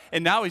 right?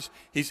 And now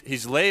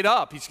he's laid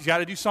up. He's got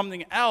to do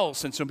something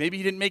else, and so maybe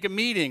he didn't make a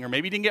meeting, or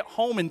maybe he didn't get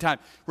home in time,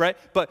 right?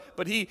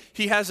 But he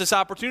has this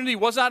opportunity he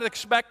was not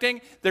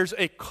expecting. There's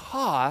a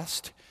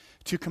cost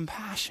to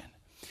compassion.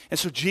 And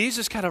so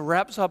Jesus kind of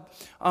wraps up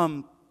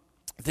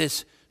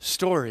this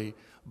story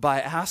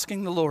by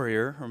asking the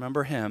lawyer,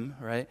 remember him,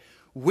 right?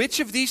 Which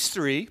of these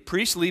three,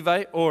 priest,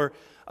 Levite, or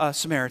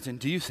Samaritan,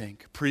 do you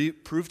think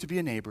proved to be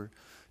a neighbor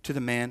to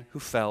the man who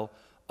fell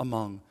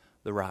among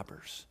the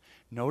robbers?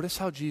 Notice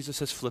how Jesus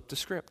has flipped the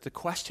script. The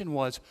question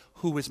was,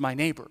 who is my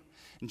neighbor?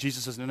 And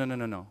Jesus says,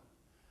 no.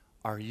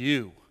 Are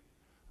you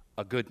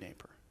a good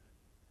neighbor?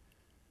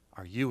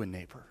 Are you a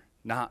neighbor?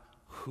 Not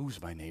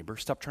who's my neighbor.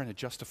 Stop trying to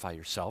justify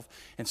yourself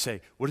and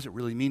say, what does it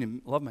really mean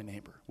to love my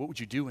neighbor? What would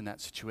you do in that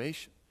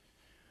situation?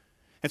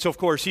 And so, of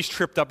course, he's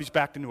tripped up. He's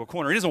backed into a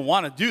corner. He doesn't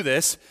want to do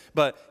this,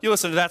 but you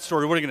listen to that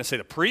story. What are you going to say?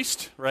 The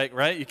priest?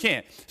 Right? You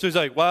can't. So he's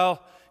like,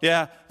 well,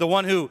 yeah, the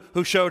one who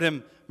showed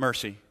him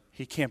mercy.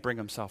 He can't bring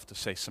himself to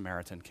say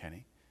Samaritan, can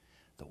he?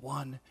 The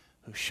one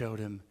who showed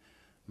him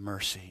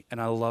mercy. And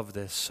I love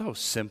this. So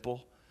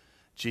simple.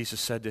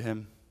 Jesus said to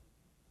him,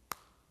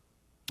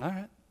 all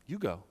right, you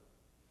go.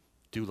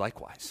 Do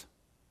likewise.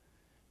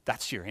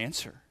 That's your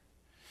answer.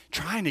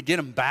 Trying to get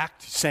him back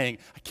to saying,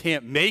 I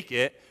can't make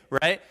it,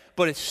 right?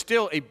 But it's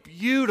still a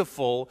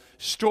beautiful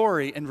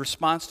story in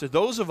response to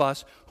those of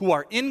us who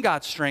are in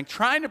God's strength,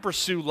 trying to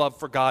pursue love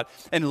for God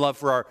and love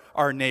for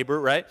our neighbor,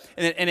 right?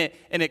 And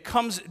it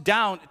comes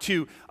down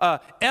to,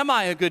 am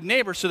I a good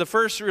neighbor? So the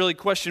first really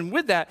question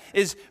with that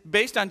is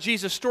based on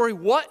Jesus' story,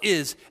 what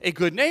is a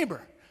good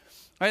neighbor?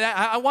 Right?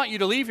 I want you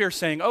to leave here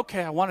saying,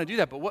 okay, I want to do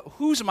that, but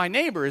who's my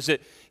neighbor? Is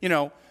it,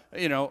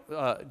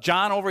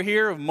 John over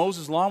here of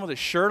Moses' lawn with his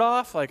shirt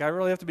off? Like, I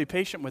really have to be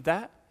patient with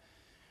that?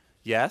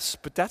 Yes,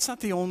 but that's not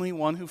the only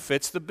one who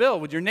fits the bill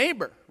with your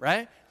neighbor,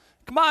 right?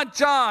 Come on,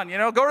 John,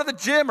 go to the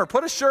gym or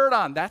put a shirt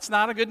on. That's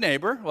not a good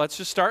neighbor. Let's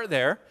just start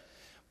there.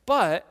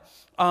 But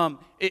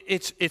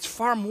it's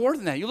far more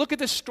than that. You look at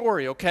this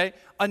story, okay?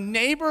 A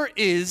neighbor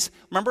is,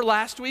 remember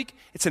last week?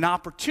 It's an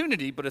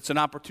opportunity, but it's an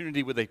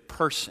opportunity with a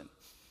person,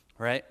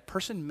 right?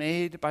 Person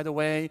made, by the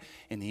way,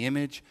 in the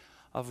image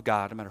of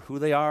God. No matter who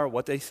they are,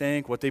 what they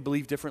think, what they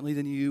believe differently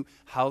than you,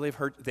 how they've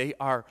heard, they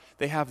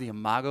have the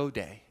imago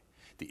Dei,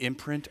 the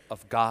imprint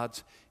of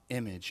God's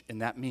image,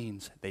 and that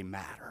means they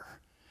matter.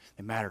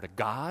 They matter to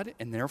God,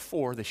 and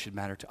therefore they should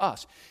matter to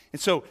us. And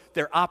so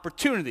they're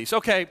opportunities.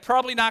 Okay,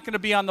 probably not going to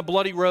be on the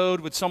bloody road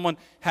with someone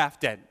half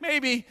dead.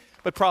 Maybe,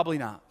 but probably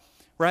not,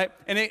 right?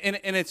 And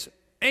it's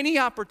any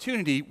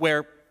opportunity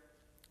where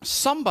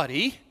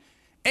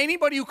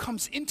anybody who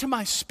comes into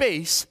my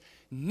space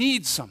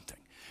needs something.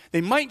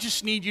 They might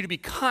just need you to be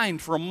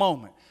kind for a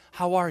moment.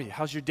 How are you?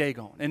 How's your day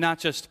going? And not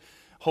just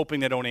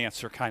hoping they don't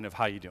answer kind of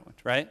how you doing,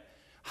 right?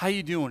 How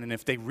you doing? And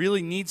if they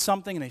really need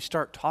something and they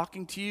start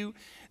talking to you,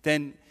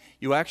 then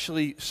you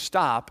actually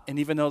stop, and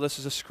even though this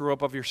is a screw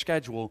up of your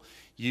schedule,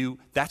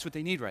 that's what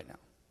they need right now,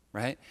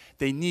 right?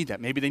 They need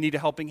that. Maybe they need a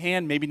helping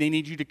hand. Maybe they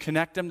need you to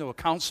connect them to a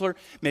counselor.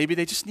 Maybe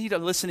they just need a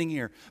listening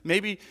ear.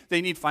 Maybe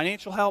they need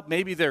financial help.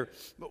 Maybe they're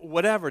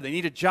whatever. They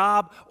need a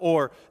job,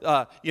 or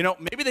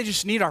maybe they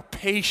just need our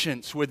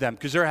patience with them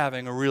because they're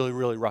having a really,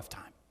 really rough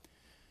time.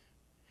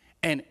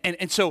 And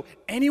so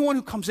anyone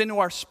who comes into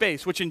our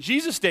space, which in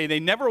Jesus' day,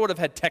 they never would have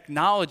had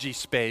technology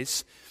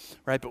space,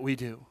 right? But we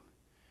do.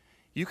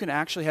 You can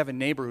actually have a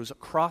neighbor who's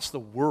across the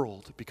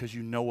world because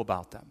you know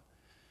about them,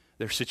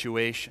 their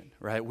situation,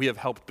 right? We have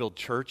helped build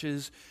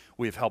churches.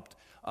 We have helped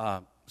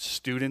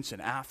students in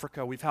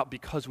Africa. We've helped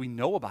because we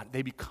know about it.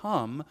 They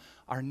become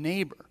our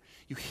neighbor.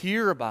 You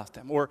hear about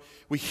them. Or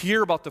we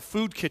hear about the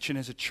food kitchen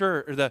as a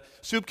church, or the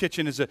soup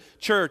kitchen as a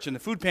church, and the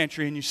food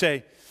pantry, and you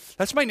say,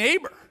 that's my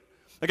neighbor.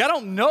 Like, I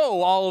don't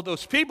know all of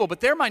those people, but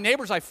they're my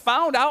neighbors. I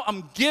found out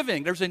I'm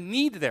giving. There's a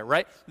need there,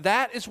 right?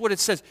 That is what it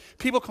says.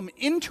 People come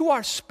into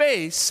our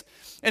space,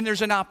 and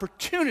there's an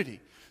opportunity,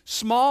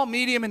 small,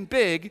 medium, and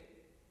big.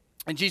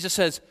 And Jesus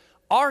says,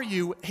 are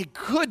you a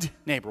good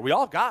neighbor? We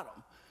all got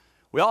them.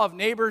 We all have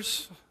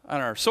neighbors on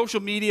our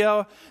social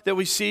media that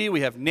we see.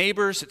 We have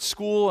neighbors at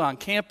school, on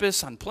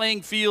campus, on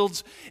playing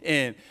fields,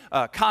 in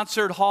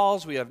concert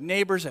halls. We have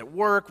neighbors at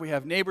work. We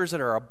have neighbors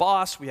that are our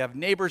boss. We have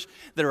neighbors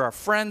that are our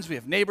friends. We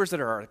have neighbors that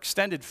are our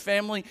extended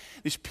family.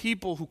 These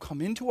people who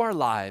come into our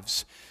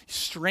lives,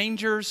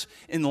 strangers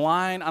in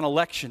line on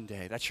election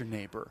day, that's your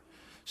neighbor.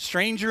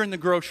 Stranger in the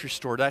grocery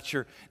store, that's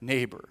your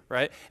neighbor,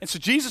 right? And so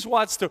Jesus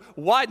wants to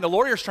widen. The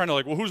lawyer's trying to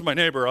well, who's my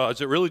neighbor? Is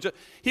it really just?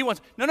 He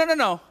wants,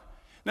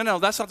 no,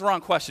 that's not the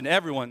wrong question.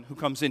 Everyone who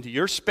comes into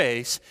your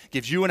space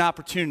gives you an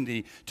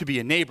opportunity to be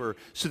a neighbor.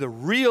 So the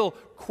real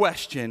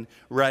question,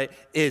 right,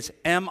 is,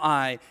 am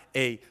I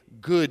a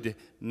good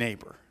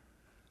neighbor?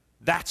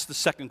 That's the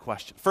second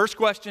question. First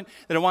question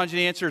that I wanted you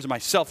to answer is, am I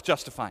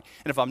self-justifying?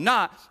 And if I'm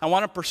not, I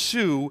want to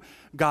pursue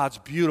God's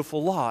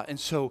beautiful law. And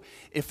so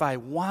if I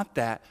want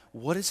that,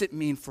 what does it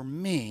mean for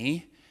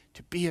me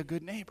to be a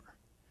good neighbor.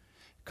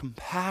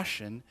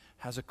 Compassion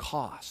has a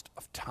cost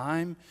of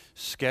time,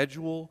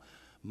 schedule,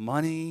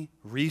 money,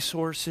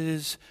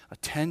 resources,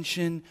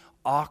 attention,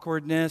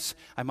 awkwardness.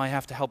 I might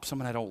have to help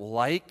someone I don't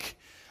like.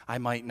 I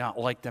might not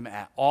like them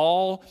at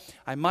all.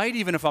 I might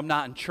even, if I'm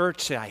not in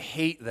church, say I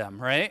hate them,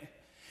 right?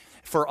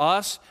 For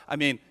us, I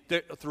mean,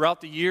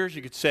 throughout the years,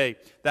 you could say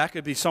that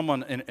could be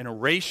someone in a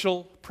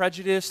racial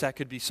prejudice. That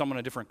could be someone in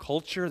a different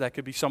culture. That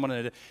could be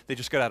someone they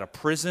just got out of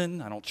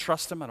prison. I don't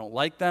trust them. I don't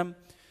like them.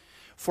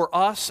 For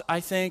us, I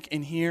think,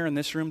 in here in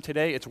this room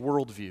today, it's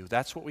worldview.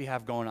 That's what we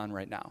have going on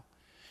right now.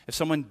 If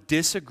someone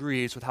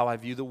disagrees with how I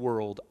view the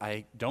world,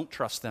 I don't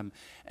trust them,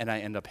 and I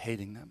end up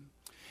hating them.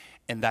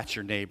 And that's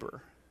your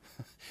neighbor.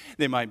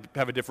 They might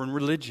have a different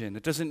religion.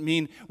 It doesn't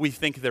mean we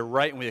think they're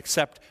right and we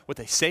accept what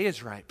they say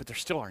is right, but they're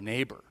still our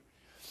neighbor.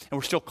 And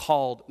we're still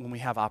called when we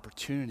have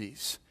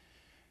opportunities.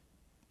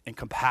 And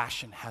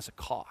compassion has a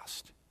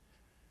cost.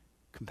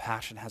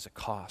 Compassion has a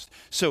cost.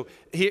 So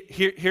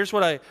here's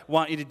what I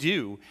want you to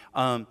do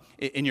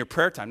in your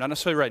prayer time, not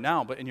necessarily right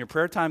now, but in your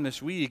prayer time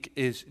this week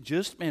is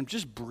just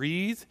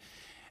breathe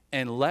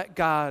and let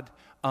God,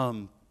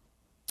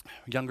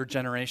 younger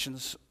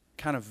generations,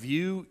 kind of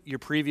view your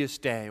previous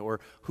day or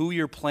who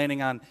you're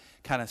planning on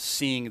kind of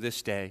seeing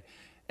this day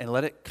and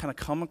let it kind of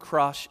come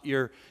across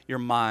your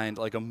mind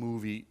like a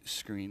movie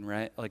screen,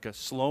 right? Like a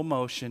slow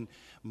motion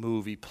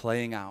movie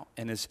playing out.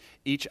 And as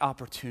each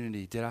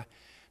opportunity, did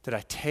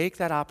I take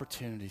that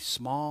opportunity,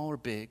 small or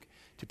big,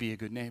 to be a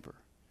good neighbor?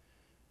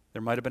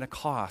 There might have been a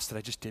cost that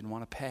I just didn't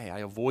want to pay. I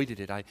avoided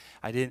it. I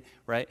didn't,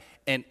 right?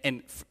 And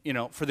you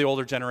know, for the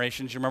older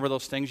generations, you remember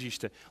those things you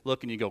used to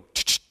look and you go,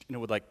 you know,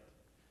 with like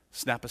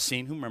snap a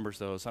scene. Who remembers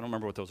those? I don't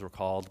remember what those were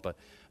called, but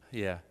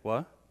yeah.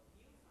 What?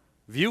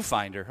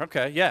 Viewfinder.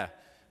 Okay, yeah.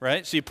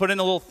 Right? So you put in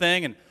a little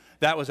thing, and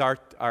that was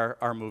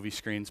our movie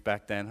screens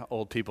back then,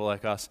 old people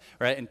like us,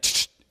 right?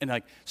 And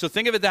like, so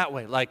think of it that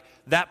way, like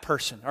that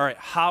person. All right,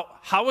 how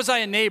was I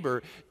a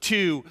neighbor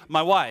to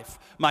my wife,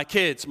 my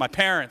kids, my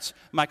parents,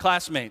 my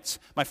classmates,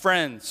 my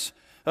friends,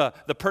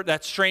 that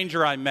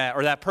stranger I met,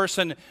 or that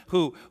person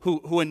who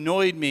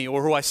annoyed me,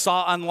 or who I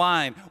saw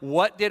online?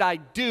 What did I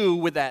do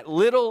with that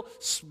little,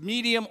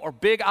 medium, or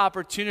big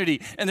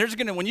opportunity? And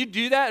when you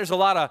do that, there's a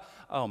lot of,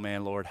 oh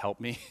man, Lord, help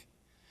me.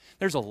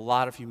 There's a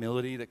lot of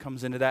humility that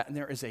comes into that, and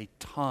there is a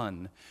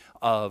ton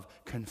of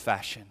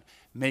confession.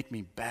 Make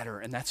me better,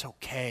 and that's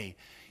okay.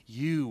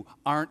 You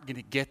aren't going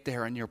to get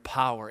there in your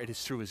power. It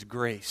is through His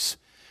grace.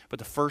 But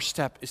the first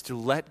step is to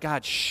let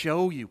God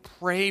show you,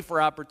 pray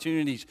for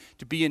opportunities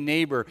to be a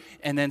neighbor,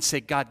 and then say,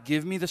 God,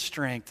 give me the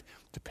strength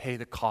to pay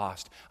the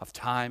cost of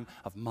time,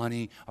 of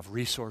money, of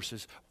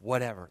resources,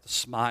 whatever. The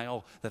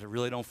smile that I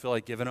really don't feel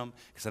like giving them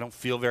because I don't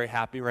feel very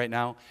happy right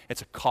now.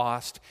 It's a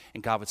cost,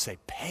 and God would say,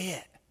 pay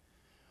it.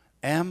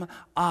 Am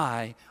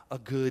I a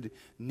good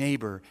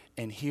neighbor?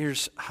 And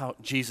here's how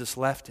Jesus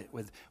left it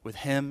with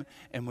him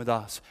and with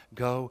us.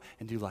 Go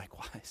and do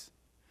likewise.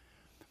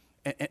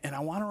 And I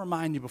want to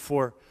remind you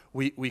before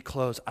we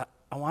close,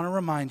 I want to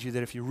remind you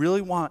that if you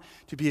really want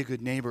to be a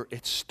good neighbor,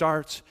 it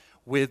starts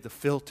with the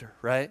filter,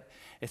 right?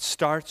 It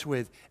starts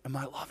with, am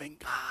I loving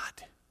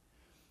God?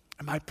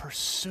 Am I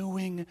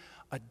pursuing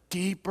a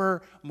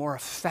deeper, more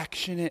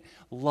affectionate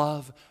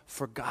love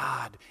for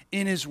God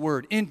in His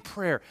Word, in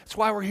prayer? That's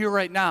why we're here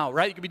right now,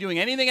 right? You could be doing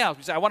anything else.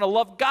 You say, I want to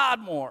love God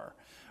more,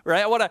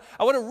 right? I want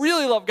to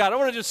really love God. I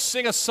want to just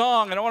sing a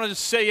song. I don't want to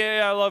just say,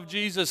 yeah, I love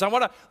Jesus. I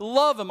want to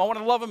love Him. I want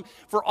to love Him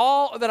for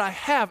all that I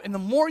have. And the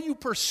more you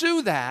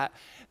pursue that,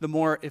 the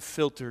more it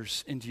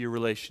filters into your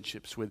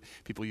relationships with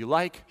people you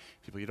like,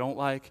 people you don't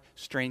like,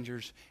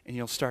 strangers, and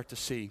you'll start to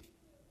see.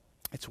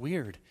 It's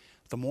weird.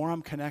 The more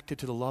I'm connected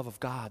to the love of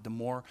God, the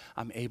more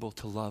I'm able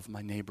to love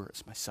my neighbor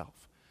as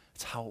myself.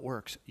 That's how it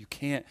works. You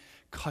can't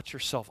cut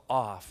yourself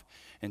off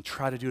and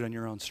try to do it on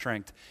your own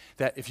strength.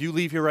 That if you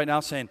leave here right now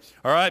saying,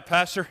 all right,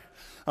 Pastor,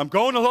 I'm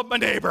going to love my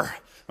neighbor.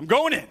 I'm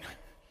going in,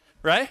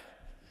 right?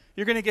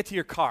 You're going to get to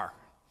your car.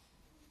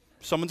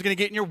 Someone's going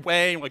to get in your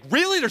way. And like,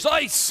 really? There's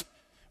ice.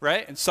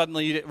 Right? And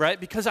suddenly, right?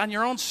 Because on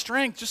your own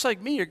strength, just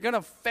like me, you're going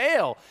to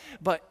fail.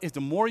 But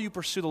the more you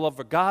pursue the love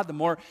of God, the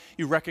more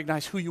you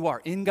recognize who you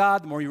are in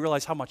God, the more you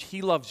realize how much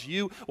He loves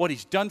you, what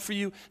He's done for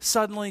you,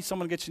 suddenly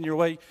someone gets in your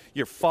way,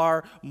 you're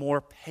far more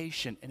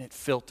patient, and it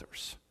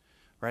filters,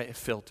 right? It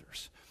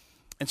filters.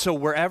 And so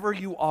wherever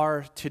you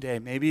are today,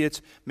 maybe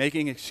it's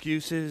making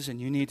excuses and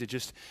you need to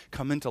just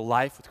come into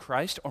life with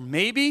Christ, or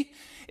maybe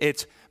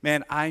it's,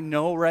 man, I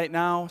know right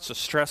now it's a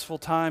stressful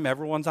time,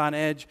 everyone's on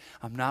edge,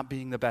 I'm not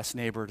being the best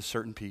neighbor to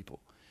certain people.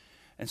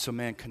 And so,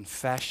 man,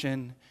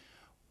 confession,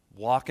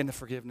 walk in the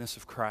forgiveness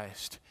of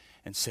Christ,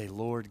 and say,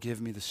 Lord, give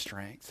me the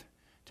strength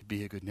to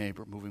be a good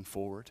neighbor moving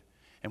forward.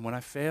 And when I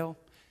fail,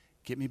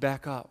 get me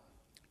back up.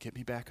 Get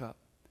me back up.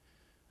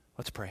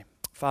 Let's pray.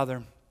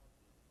 Father,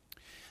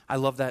 I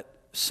love that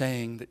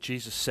saying that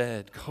Jesus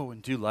said, go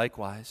and do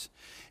likewise.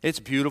 It's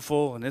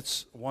beautiful and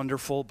it's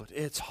wonderful, but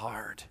it's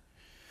hard.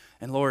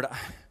 And Lord,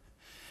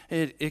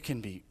 it can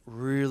be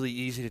really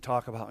easy to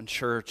talk about in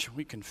church.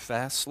 We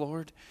confess,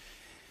 Lord.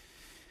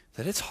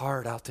 that it's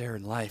hard out there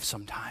in life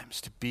sometimes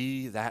to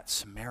be that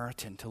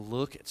Samaritan, to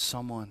look at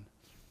someone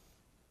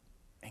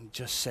and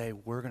just say,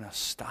 we're going to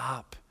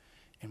stop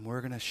and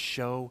we're going to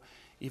show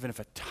even if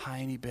a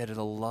tiny bit of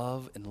the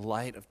love and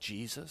light of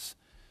Jesus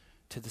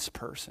to this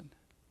person.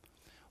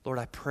 Lord,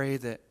 I pray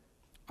that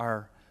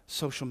our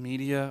social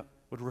media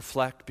would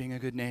reflect being a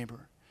good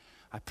neighbor.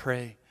 I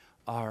pray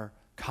our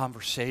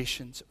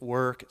conversations at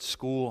work, at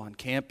school, on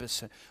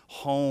campus, at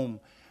home,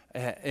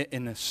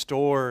 in the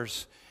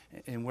stores,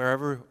 and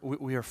wherever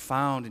we are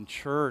found in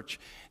church,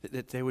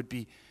 that they would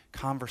be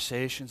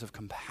conversations of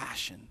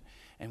compassion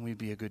and we'd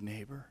be a good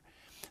neighbor.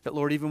 That,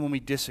 Lord, even when we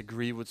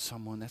disagree with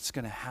someone, that's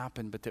going to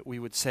happen, but that we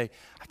would say,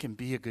 I can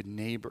be a good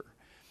neighbor.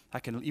 I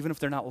can, even if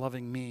they're not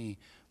loving me,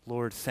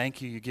 Lord,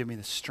 thank you, you give me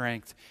the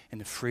strength and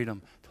the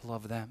freedom to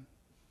love them.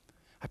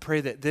 I pray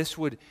that this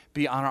would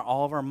be on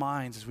all of our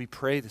minds as we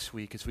pray this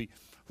week, as we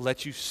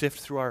let you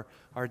sift through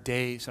our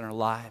days and our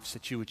lives,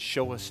 that you would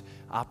show us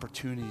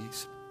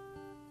opportunities.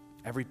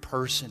 Every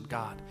person,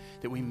 God,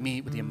 that we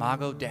meet with the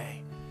Imago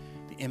Dei,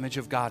 the image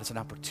of God, is an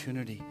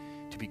opportunity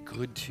to be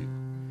good to.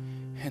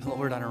 And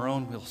Lord, on our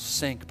own we'll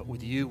sink, but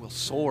with you we'll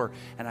soar.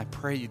 And I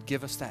pray you'd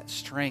give us that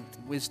strength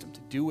and wisdom to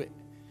do it.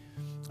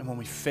 And when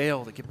we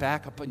fail, to get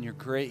back up in your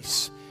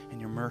grace and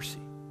your mercy.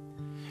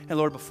 And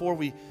Lord, before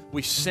we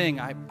sing,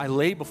 I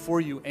lay before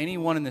you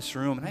anyone in this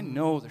room, and I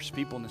know there's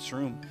people in this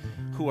room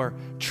who are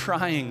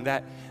trying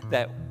that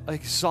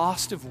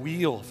exhaustive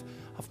wheel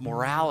of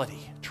morality,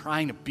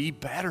 trying to be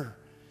better,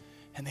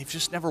 and they've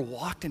just never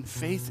walked in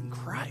faith in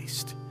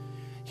Christ.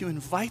 You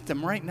invite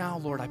them right now,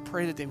 Lord. I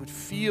pray that they would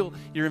feel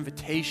your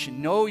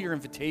invitation, know your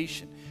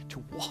invitation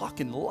to walk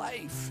in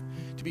life,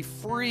 to be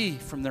free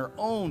from their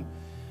own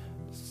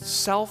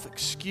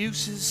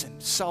self-excuses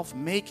and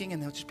self-making,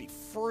 and they'll just be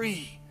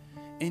free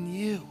in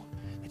you,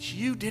 that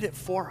you did it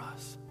for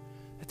us,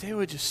 that they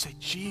would just say,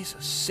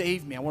 Jesus,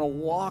 save me. I want to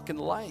walk in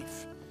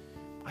life.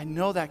 I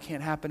know that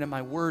can't happen in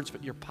my words,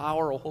 but your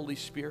power, O Holy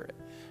Spirit,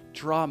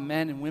 draw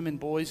men and women,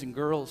 boys and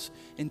girls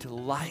into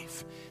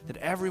life, that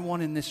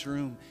everyone in this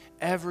room,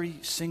 every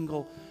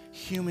single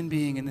human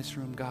being in this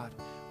room, God,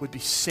 would be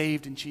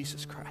saved in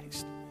Jesus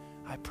Christ.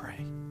 I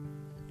pray.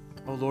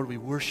 Oh Lord, we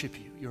worship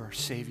you. You're our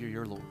Savior,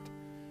 your Lord,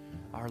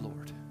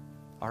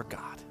 our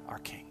God, our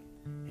King.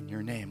 In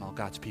your name, all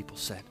God's people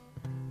said,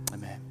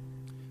 amen.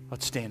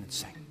 Let's stand and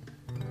sing.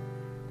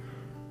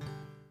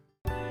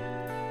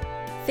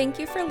 Thank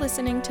you for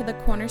listening to the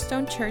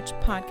Cornerstone Church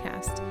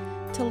podcast.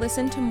 To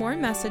listen to more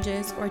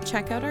messages or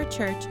check out our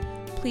church,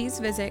 please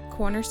visit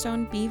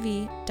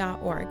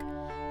cornerstonebv.org.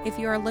 If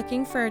you are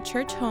looking for a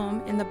church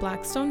home in the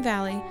Blackstone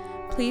Valley,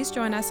 please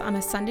join us on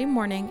a Sunday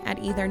morning at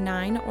either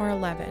 9 or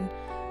 11.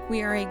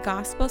 We are a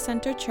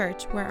gospel-centered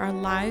church where our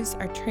lives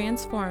are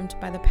transformed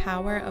by the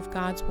power of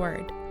God's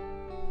Word.